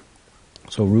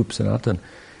 So Rup Sanatan,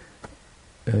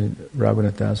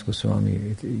 Raghunath Das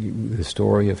Goswami, the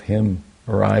story of him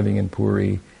arriving in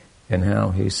Puri and how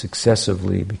he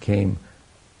successively became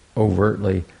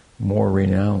overtly more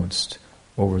renounced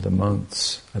over the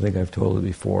months. I think I've told it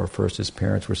before. First his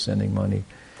parents were sending money,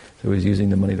 so he was using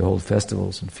the money to hold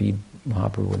festivals and feed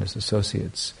Mahaprabhu and his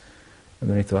associates. And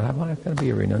then he thought, I've got to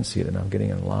be a renunciate and I'm getting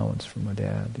an allowance from my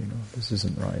dad, this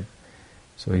isn't right.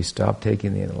 So he stopped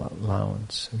taking the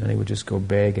allowance, and then he would just go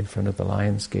beg in front of the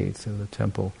lion's gates of the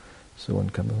temple. So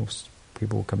when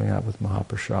people were coming out with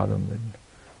Mahaprasadam, and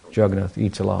Jagannath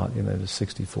eats a lot, there's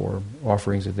 64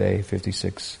 offerings a day,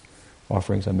 56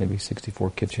 offerings on maybe 64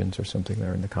 kitchens or something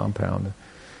there in the compound.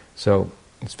 So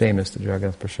it's famous, the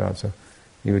Jagannath Prasad. So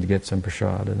he would get some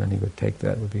prasad, and then he would take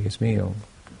that, would be his meal.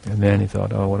 And then he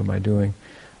thought, what am I doing?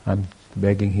 I'm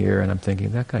begging here, and I'm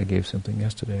thinking, that guy gave something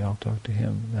yesterday, I'll talk to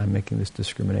him. And I'm making this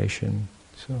discrimination.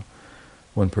 So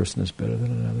one person is better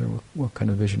than another. What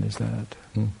kind of vision is that?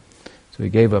 So he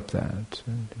gave up that,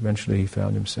 and eventually he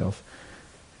found himself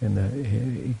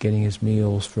getting his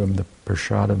meals from the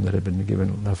prasadam that had been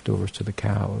given leftovers to the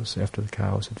cows after the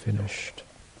cows had finished.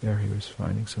 There he was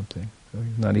finding something. So he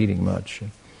was not eating much, and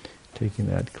taking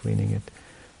that, cleaning it.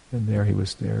 And there he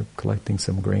was there collecting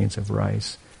some grains of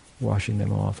rice, washing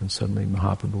them off, and suddenly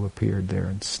Mahaprabhu appeared there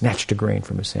and snatched a grain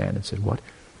from his hand and said, "What?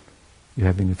 You're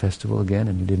having a festival again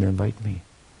and you didn't invite me?"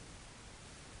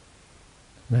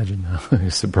 Imagine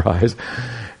his surprise.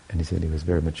 And he said he was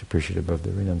very much appreciative of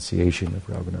the renunciation of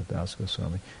Raghunath Das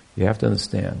Goswami. You have to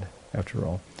understand, after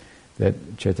all,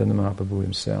 that Chaitanya Mahaprabhu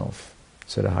himself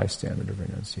set a high standard of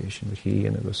renunciation, but he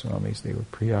and the Goswamis, they were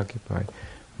preoccupied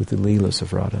with the Leelas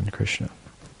of Radha and Krishna,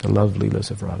 the love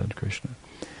Leelas of Radha and Krishna.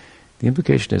 The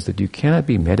implication is that you cannot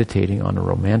be meditating on a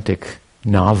romantic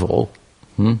novel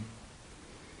and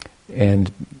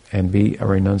be a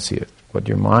renunciate. What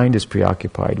your mind is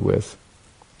preoccupied with,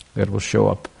 that will show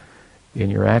up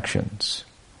in your actions.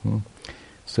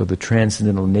 So the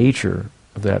transcendental nature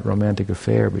of that romantic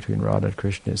affair between Radha and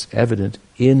Krishna is evident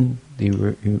in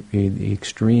the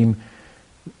extreme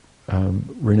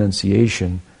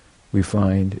renunciation we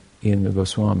find in the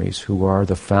Goswamis, who are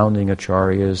the founding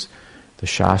acharyas, the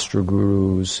Shastra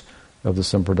gurus of the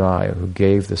Sampradaya, who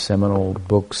gave the seminal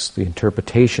books, the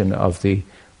interpretation of the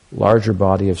larger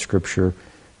body of scripture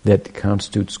that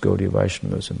constitutes Gaudiya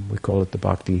Vaishnavism. We call it the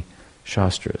Bhakti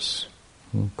Shastras.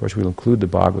 Of course, we'll include the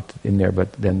Bhagavad in there,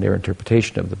 but then their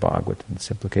interpretation of the Bhagavad and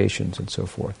its implications and so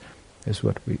forth is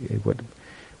what we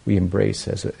embrace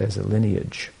as a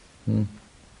lineage. And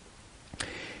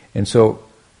so,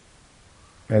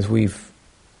 as we've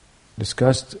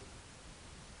discussed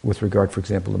with regard, for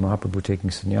example, to Mahaprabhu taking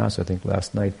sannyas, I think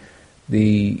last night,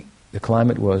 the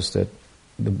climate was that,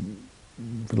 to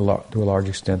a large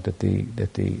extent, that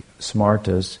the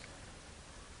smartas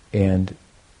and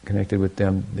connected with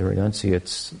them, the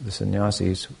renunciates, the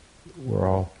sannyasis, were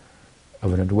all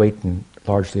of an Advaitin,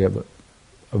 largely of an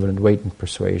Advaitin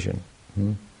persuasion.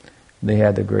 They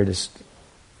had the greatest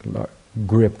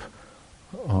grip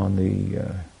on the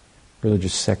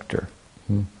religious sector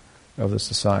of the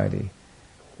society,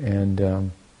 and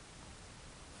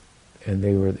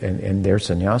they were, and their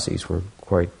sannyasis were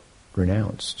quite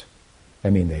renounced.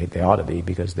 I mean, they ought to be,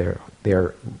 because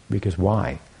because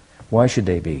why? Why should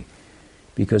they be?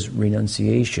 Because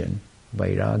renunciation,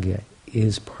 vairagya,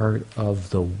 is part of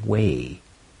the way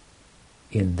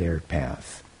in their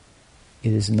path.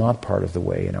 It is not part of the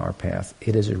way in our path.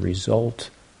 It is a result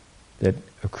that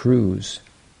accrues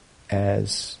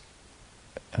as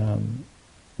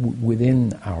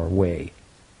within our way.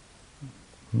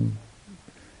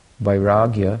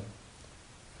 Vairagya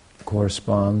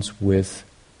corresponds with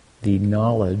the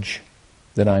knowledge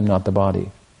that I'm not the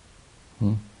body.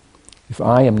 If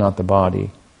I am not the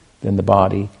body, then the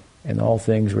body and all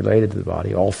things related to the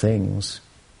body, all things,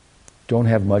 don't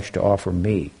have much to offer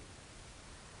me,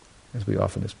 as we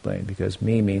often explain, because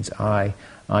me means I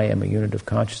am a unit of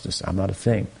consciousness, I'm not a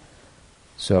thing.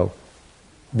 So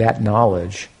that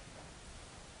knowledge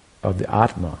of the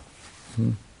Atma,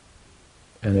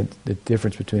 and the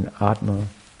difference between Atma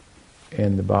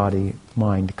and the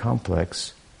body-mind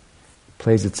complex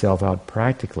plays itself out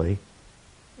practically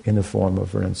in the form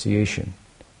of renunciation.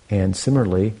 And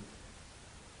similarly,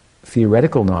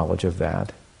 theoretical knowledge of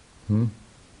that, in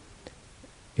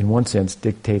one sense,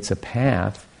 dictates a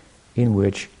path in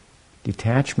which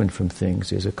detachment from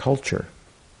things is a culture.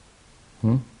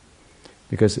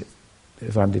 Because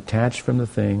if I'm detached from the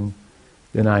thing,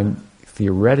 then I'm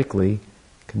theoretically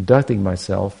conducting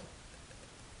myself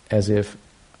as if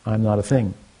I'm not a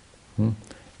thing. And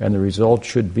the result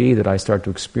should be that I start to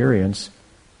experience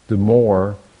the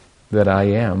more that I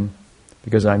am,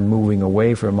 because I'm moving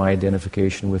away from my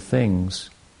identification with things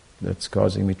that's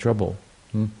causing me trouble.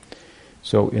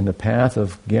 So in the path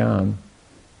of Gyan,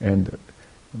 and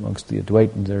amongst the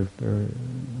Advaitins, there are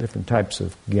different types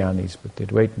of Gyanis, but the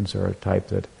Advaitins are a type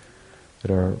that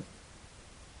are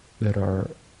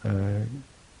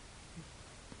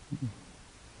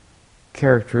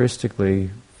characteristically,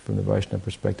 from the Vaishnava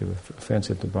perspective,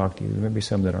 offensive to bhakti. There may be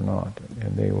some that are not,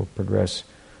 and they will progress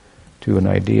to an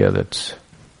idea to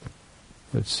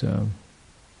Sayuja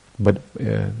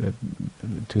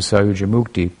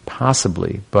Mukti,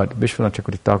 possibly, but Vishwanath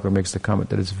Chakravarti Thakur makes the comment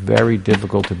that it's very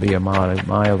difficult to be a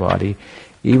Mayavadi,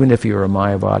 even if you're a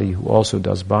Mayavadi who also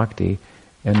does bhakti,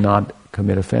 and not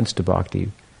commit offense to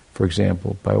bhakti. For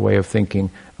example, by way of thinking,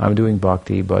 I'm doing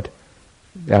bhakti, but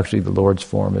actually the Lord's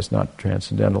form is not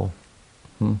transcendental.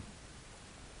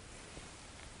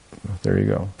 There you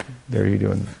go. There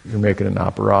you're making an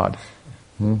aparad.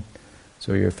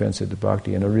 So you're offensive to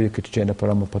bhakti. And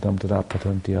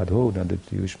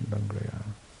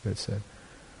that said,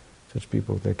 such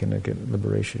people, they can get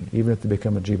liberation, even if they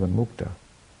become a jivan mukta.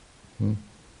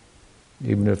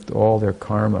 Even if all their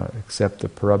karma, except the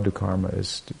parabdha karma,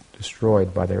 is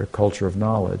destroyed by their culture of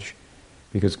knowledge,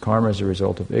 because karma is a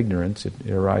result of ignorance. It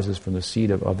arises from the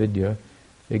seed of avidya,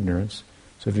 ignorance.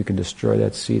 So if you can destroy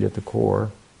that seed at the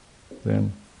core,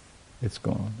 then it's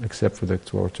gone, except for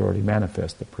what's already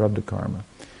manifest, the prabdha karma.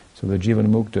 So the jivan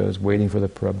mukta is waiting for the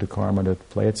prabdha karma to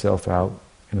play itself out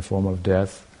in the form of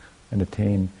death and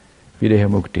attain videha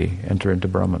mukti, enter into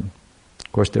Brahman.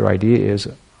 Of course, their idea is,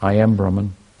 I am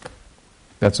Brahman.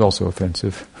 That's also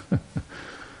offensive.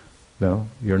 No,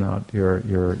 you're not. You're a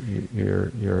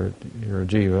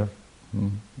jiva,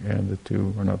 and the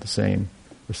two are not the same.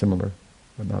 They're similar,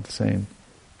 but not the same.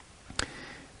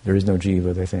 There is no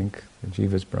jiva, they think. The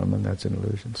jiva is Brahman, that's an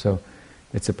illusion. So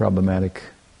it's a problematic,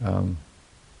 as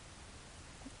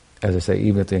I say,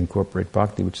 even if they incorporate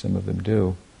bhakti, which some of them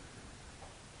do,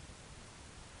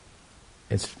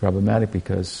 it's problematic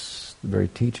because the very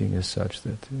teaching is such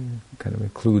that it kind of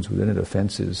includes within it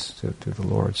offenses to the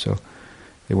Lord, so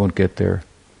they won't get their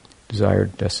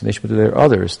desired destination. But there are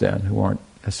others then who aren't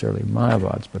necessarily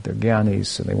Mayavads, but they're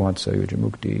Gyanis, and they want Sayuja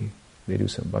Mukti, they do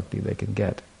some bhakti they can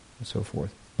get, and so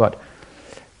forth. But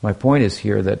my point is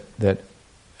here that there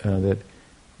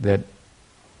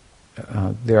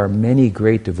are many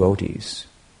great devotees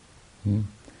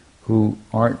who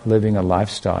aren't living a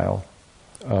lifestyle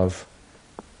of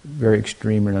very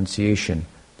extreme renunciation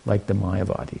like the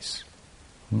Mayavadis,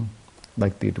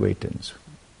 like the Advaitins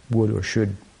would or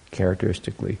should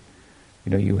characteristically.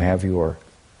 You have your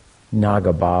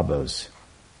Naga Babas,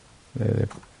 the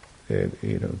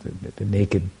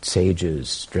naked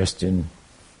sages dressed in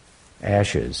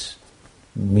ashes,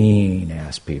 mean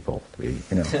ass people.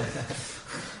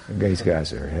 These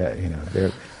guys are,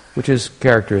 they're, which is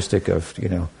characteristic of,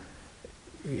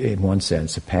 in one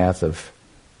sense, a path of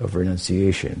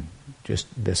renunciation. Just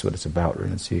that's what it's about.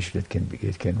 Renunciation. It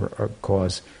can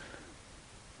cause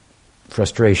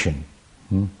frustration,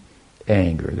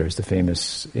 anger. There's the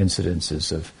famous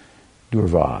incidences of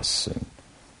Durvas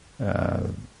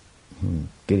and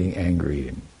getting angry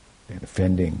and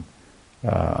offending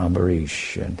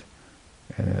Ambarish and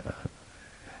a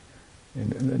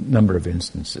number of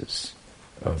instances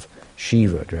of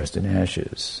Shiva dressed in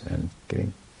ashes and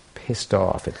getting pissed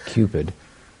off at Cupid,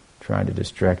 trying to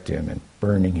distract him and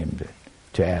burning him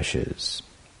to ashes,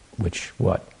 which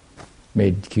what?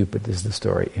 Made Cupid, this is the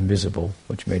story, invisible,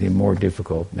 which made him more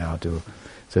difficult now to...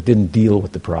 So it didn't deal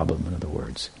with the problem, in other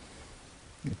words.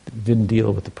 It didn't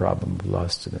deal with the problem of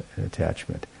lust and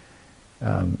attachment.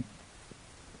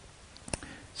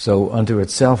 So unto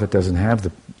itself it doesn't have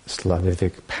the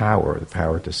slavific power, the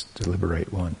power to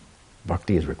liberate one.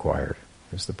 Bhakti is required,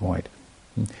 is the point.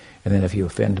 And then if you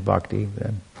offend bhakti,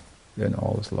 then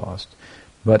all is lost.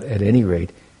 But at any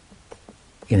rate,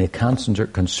 in a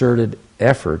concerted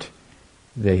effort,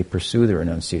 they pursue their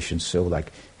renunciation. So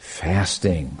like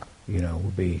fasting,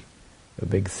 would be a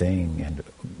big thing,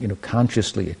 and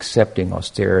consciously accepting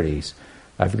austerities.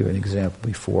 I've given an example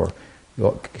before.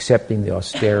 Accepting the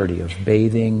austerity of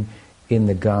bathing in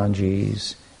the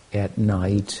Ganges at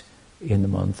night in the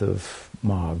month of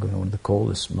Magh, one of the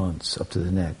coldest months, up to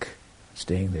the neck,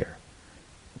 staying there,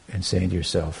 and saying to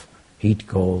yourself, heat,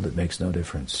 cold, it makes no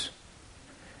difference.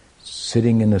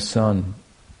 Sitting in the sun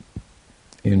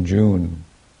in June,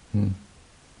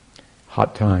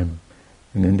 hot time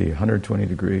in India, 120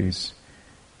 degrees,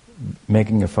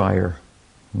 making a fire,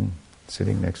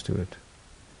 sitting next to it.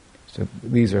 So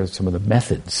these are some of the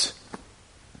methods.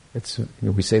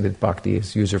 We say that bhakti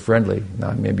is user-friendly.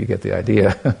 Now maybe you get the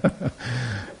idea.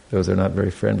 Those are not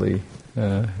very friendly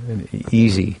and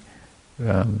easy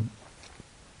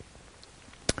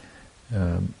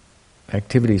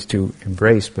activities to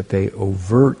embrace, but they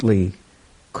overtly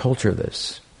culture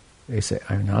this. They say,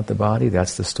 I'm not the body,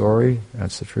 that's the story,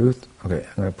 that's the truth. Okay,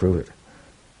 I'm going to prove it.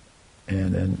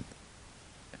 And then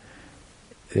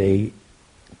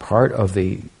part of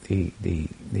the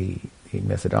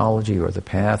methodology or the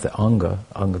path, the anga,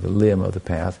 the limb of the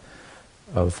path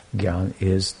of Gyan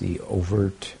is the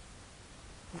overt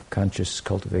conscious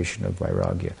cultivation of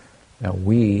vairagya. Now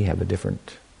we have a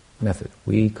different method.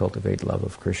 We cultivate love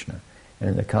of Krishna. And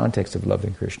in the context of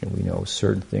loving Krishna, we know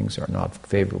certain things are not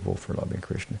favorable for loving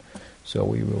Krishna, so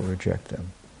we will reject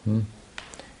them.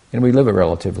 And we live a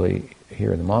relatively,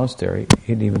 here in the monastery,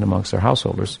 and even amongst our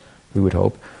householders, we would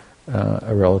hope,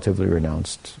 a relatively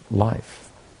renounced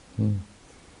life.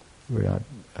 We're not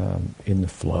in the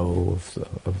flow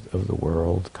of the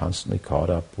world, constantly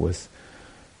caught up with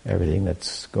everything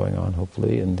that's going on,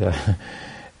 hopefully, and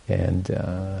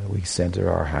we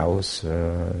center our house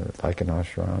like an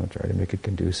ashram, try to make it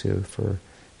conducive for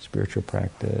spiritual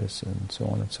practice, and so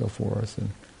on and so forth.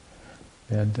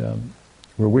 And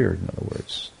we're weird, in other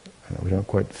words. We don't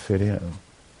quite fit in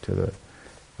to the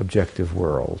objective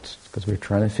world, because we're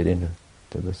trying to fit into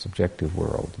the subjective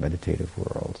world, meditative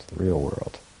world, the real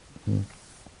world.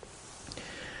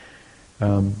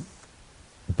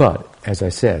 But, as I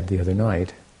said the other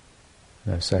night,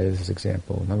 and I've cited this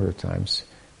example a number of times,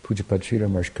 Pujapad Sridhar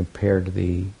Maharaj compared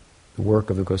the work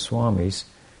of the Goswamis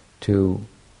to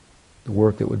the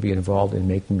work that would be involved in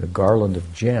making the garland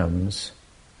of gems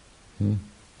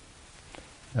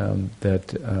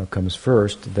that comes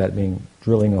first, that being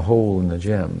drilling a hole in the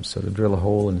gems. So to drill a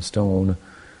hole in the stone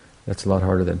That's a lot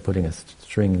harder than putting a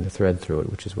string and a thread through it,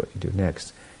 which is what you do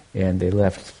next. And they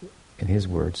left, in his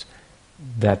words,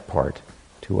 that part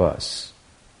to us.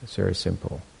 It's very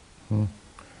simple.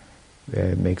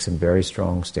 They make some very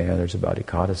strong standards about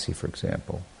Ekadasi, for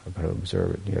example, about how to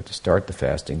observe it. You have to start the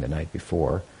fasting the night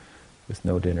before. With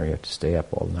no dinner, you have to stay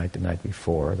up all night the night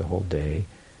before, the whole day.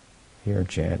 Hear and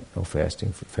chant, no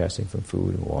fasting from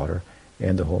food and water,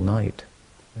 and the whole night.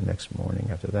 The next morning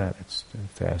after that, the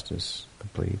fast is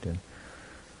complete. And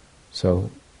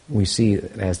so we see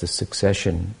as the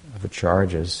succession of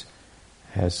acharjas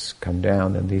has come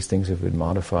down, and these things have been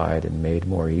modified and made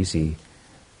more easy.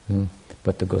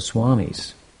 But the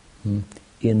Goswamis,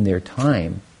 in their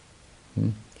time,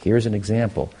 here's an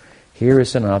example. Here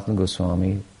is Sanatana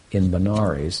Goswami in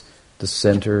Benares, the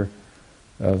center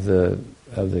of the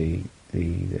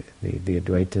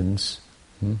Advaitins,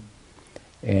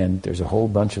 and there's a whole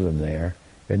bunch of them there,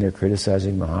 and they're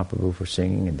criticizing Mahaprabhu for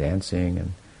singing and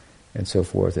dancing and so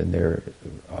forth, and they're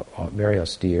very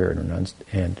austere and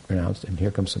pronounced. And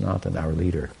here comes Sanatana, our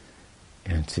leader,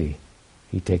 and see,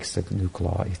 he takes the new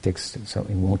cloth. He takes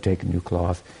something. He won't take a new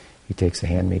cloth. He takes a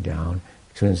hand-me-down.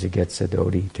 As soon as he gets a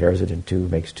dhoti, he tears it in two,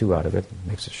 makes two out of it,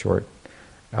 makes a short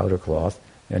outer cloth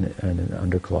and an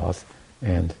undercloth,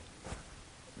 and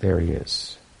there he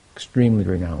is, extremely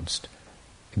renounced.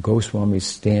 Goswami's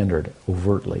standard,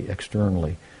 overtly,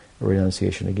 externally,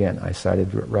 renunciation. Again, I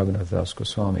cited Raghunath Das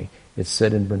Goswami. It's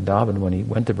said in Vrindavan, when he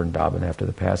went to Vrindavan after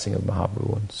the passing of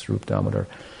Mahaprabhu and Swarup Damodar,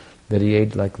 that he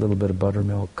ate like a little bit of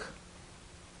buttermilk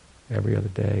every other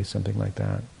day, something like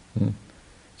that.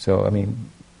 So, I mean,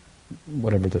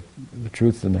 whatever the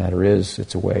truth of the matter is,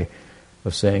 it's a way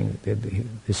of saying that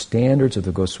the standards of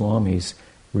the Goswamis'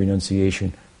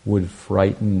 renunciation would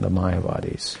frighten the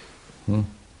Mayavadis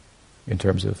in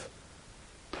terms of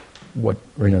what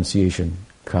renunciation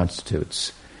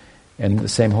constitutes. And the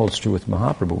same holds true with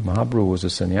Mahaprabhu. Mahaprabhu was a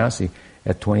sannyasi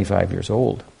at 25 years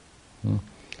old.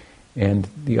 And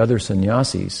the other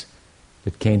sannyasis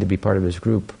that came to be part of his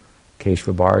group,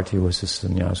 Keshava Bharati was his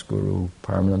sannyas guru,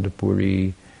 Paramananda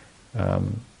Puri,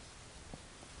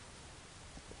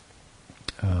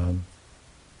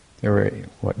 there were,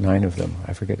 9 of them?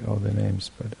 I forget all the names,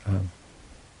 but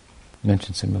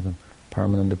mention some of them.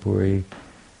 Paramananda Puri,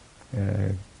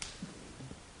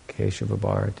 Keshava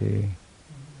Bharati,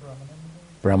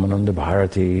 Brahmananda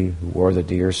Bharati, who wore the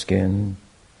deer skin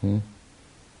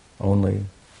only.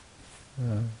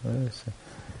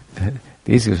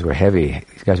 These guys were heavy.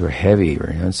 These guys were heavy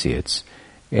renunciates,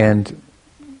 and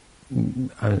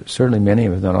certainly many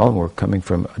of them, not all of them, were coming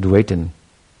from Advaitin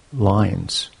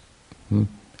lines.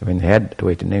 I mean, they had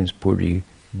Advaitin names: Puri,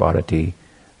 Bharati.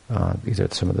 These are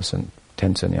some of the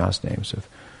 10 sannyas names of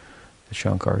the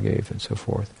Shankar gave, and so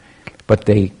forth. But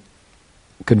they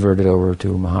converted over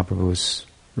to Mahaprabhu's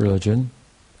religion,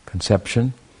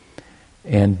 conception,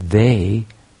 and they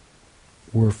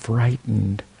were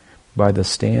frightened by the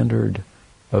standard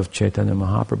of Chaitanya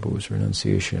Mahaprabhu's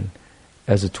renunciation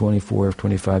as a 24 or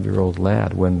 25-year-old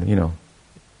lad. When you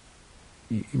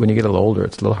get a little older,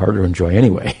 it's a little harder to enjoy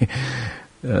anyway.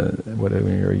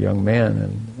 When you're a young man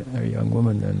and a young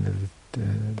woman,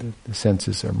 then the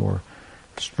senses are more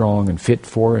strong and fit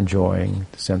for enjoying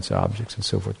the sense objects and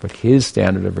so forth. But his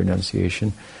standard of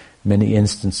renunciation, many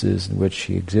instances in which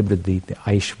he exhibited the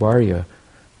Aishvarya,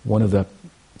 one of the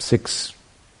 6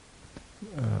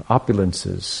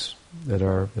 opulences that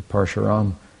are the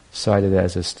Parshuram cited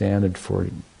as a standard for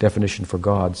definition for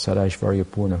God, Sadaishvarya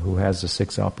Purna, who has the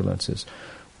 6 opulences: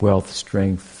 wealth,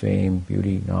 strength, fame,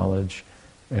 beauty, knowledge,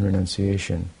 and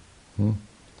renunciation.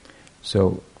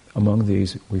 So among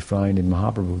these we find in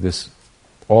Mahaprabhu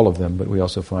all of them, but we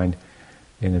also find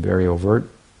in a very overt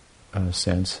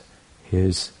sense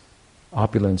his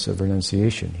opulence of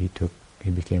renunciation.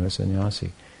 He became a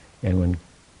sannyasi, and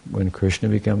when Krishna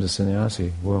becomes a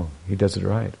sannyasi, well, he does it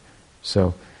right.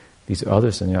 So these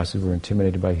other sannyasis were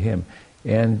intimidated by him,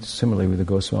 and similarly with the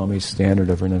Goswami's standard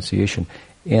of renunciation.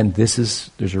 And there's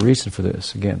a reason for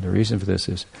this. Again, the reason for this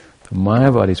is the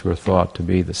Mayavadis were thought to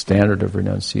be the standard of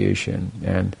renunciation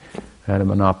and had a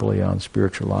monopoly on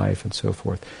spiritual life and so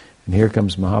forth. And here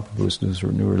comes Mahaprabhu's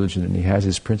new religion, and he has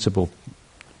his principal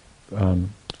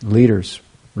leaders,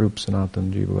 Rup,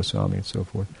 Sanatana, Jiva Goswami, and so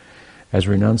forth, as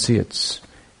renunciates,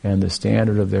 and the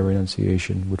standard of their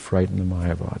renunciation would frighten the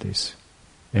Mayavadis.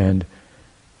 And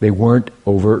they weren't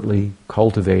overtly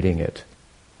cultivating it.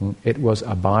 It was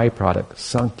a byproduct.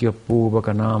 Sankhya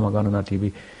Purvaka Nama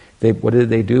Gananativi. What did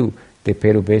they do? They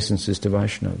paid obeisances to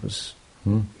Vaishnavas.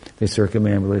 They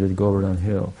circumambulated Govardhan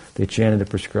Hill. They chanted a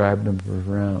prescribed number of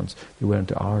rounds. They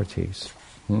went into aratis.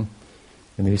 And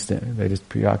they just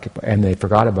preoccupied. And they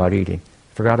forgot about eating.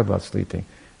 forgot about sleeping.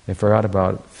 They forgot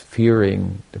about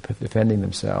fearing, defending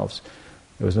themselves.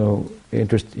 There was no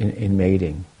interest in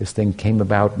mating. This thing came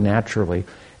about naturally,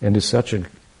 and is such an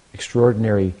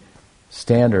extraordinary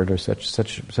standard, or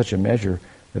such a measure,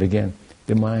 that again,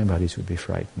 the Maya bodies would be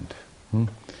frightened.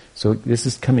 So this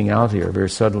is coming out here very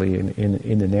subtly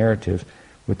in the narrative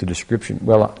with the description.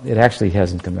 Well, it actually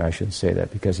hasn't come out, I shouldn't say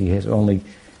that, because he has only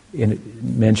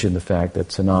mentioned the fact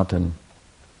that Sanatan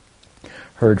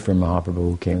heard from Mahaprabhu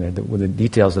who came there. The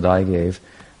details that I gave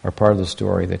are part of the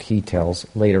story that he tells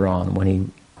later on when he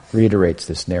reiterates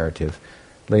this narrative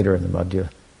later in the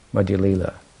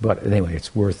Adi-lila. But anyway,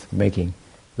 it's worth making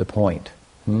the point.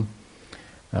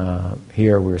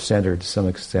 Here we're centered to some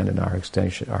extent in our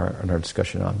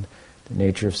discussion on the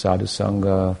nature of sadhu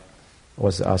sangha,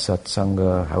 what's asat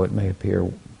sangha, how it may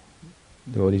appear,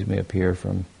 devotees may appear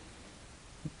from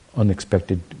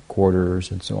unexpected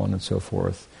quarters, and so on and so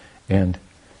forth, and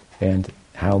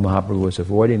how Mahaprabhu was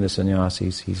avoiding the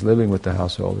sannyasis. He's living with the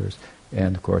householders,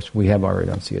 and of course we have our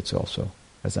renunciates also,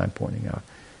 as I'm pointing out.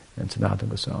 And Sanatana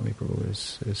Goswami Prabhu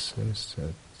is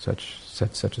set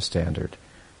such a standard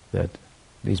that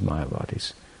these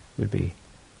Mayavadis would be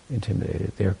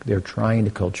intimidated. They're trying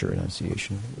to culture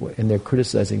renunciation, and they're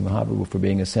criticizing Mahaprabhu for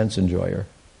being a sense enjoyer.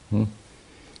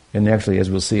 And actually,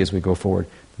 as we'll see as we go forward,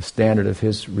 the standard of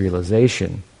his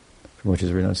realization, from which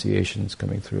his renunciation is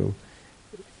coming through,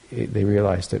 they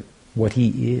realize that what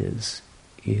he is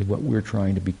what we're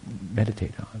trying to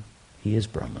meditate on. He is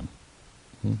Brahman.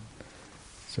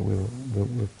 So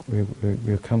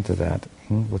we'll come to that.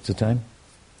 What's the time?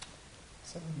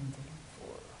 7:34.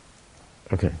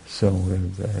 Okay, so we're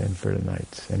going to end for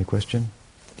tonight. Any question?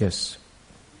 Yes.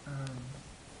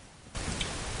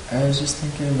 I was just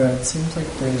thinking about, it seems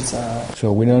like there's...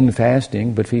 So we don't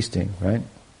fasting, but feasting, right?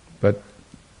 But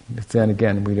then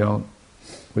again, we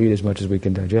eat as much as we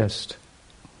can digest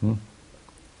for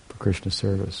Krishna's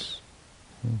service.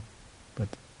 But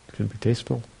it should be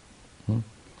tasteful.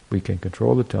 We can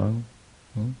control the tongue,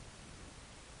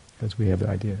 because we have the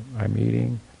idea. I'm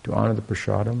eating to honor the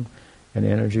prasadam, and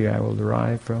energy I will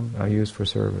derive from, I use for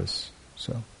service.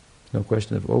 So there's no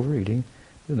question of overeating.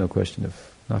 There's no question of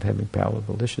not having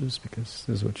palatable dishes, because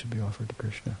this is what should be offered to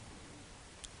Krishna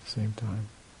at the same time,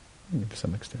 to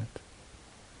some extent.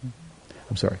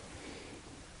 I'm sorry.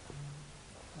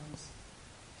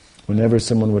 Whenever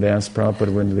someone would ask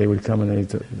Prabhupada, when they would come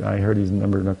and I heard these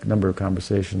number of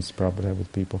conversations Prabhupada had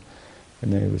with people,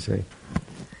 and they would say,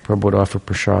 Prabhupada would offer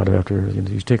prasad after,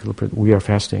 you take a little, we are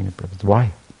fasting.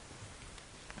 Why?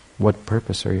 What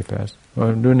purpose are you fasting? Well,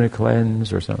 I'm doing a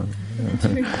cleanse or something.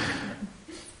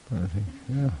 But I think,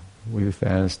 we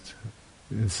fast.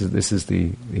 This is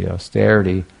the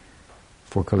austerity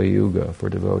for Kali Yuga, for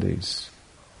devotees.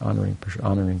 Honoring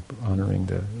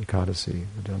the Ekadasi,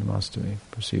 the Janamastami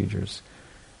procedures,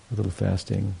 a little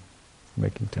fasting,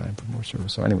 making time for more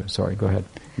service. So anyway, sorry, go ahead.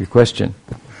 Your question.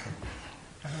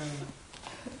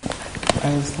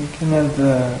 I was thinking of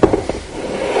the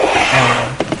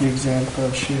example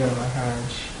of Sridhar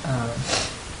Maharaj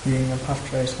eating a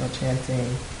puffed rice while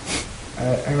chanting.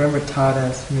 I remember Todd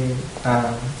asked me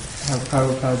how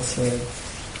Prabhupada said,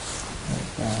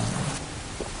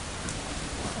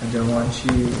 I don't want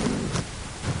you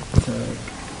to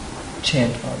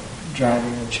chant while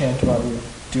driving or chant while you're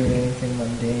doing anything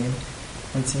mundane.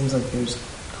 It seems like there's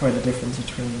quite a difference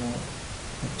between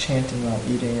chanting while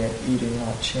eating or eating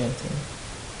while chanting.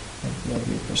 Like you have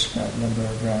your prescribed number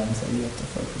of rounds that you have to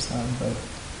focus on, but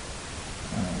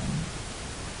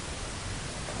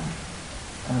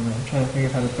I don't know, I'm trying to think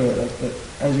of how to put it.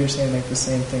 As you're saying, the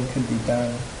same thing could be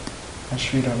done as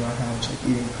Sridhar Maharaj,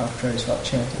 eating puffed rice while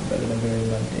chanting, but in a very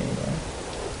mundane way.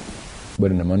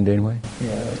 But in a mundane way?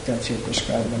 Yeah, that's your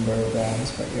prescribed number of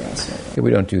rounds, but you're also... Yeah,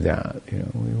 we don't do that. We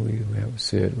have a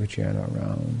sit, we chant our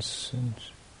rounds, and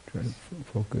try to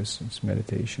focus, and it's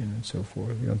meditation and so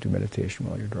forth. You don't do meditation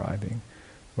while you're driving,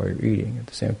 while you're eating. At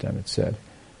the same time, it's said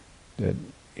that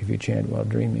if you chant while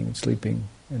dreaming and sleeping,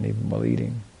 and even while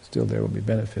eating, still there will be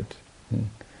benefit.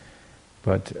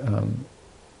 But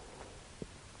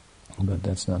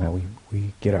that's not how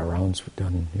we get our rounds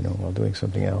done, while doing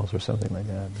something else or something like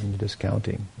that. And you're just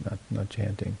counting, not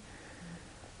chanting.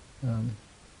 Does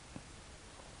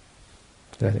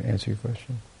that answer your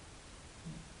question?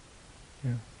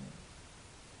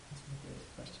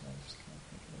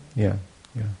 Yeah.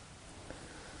 Yeah.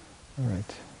 All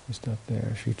right. We stop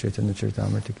there. Shri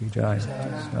Caitanya-caritamrta ki jai.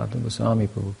 Sanatana Goswami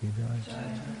Prabhu ki jai.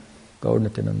 Gaur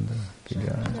Nityananda ki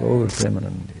jai. Gaur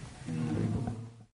Premanandi.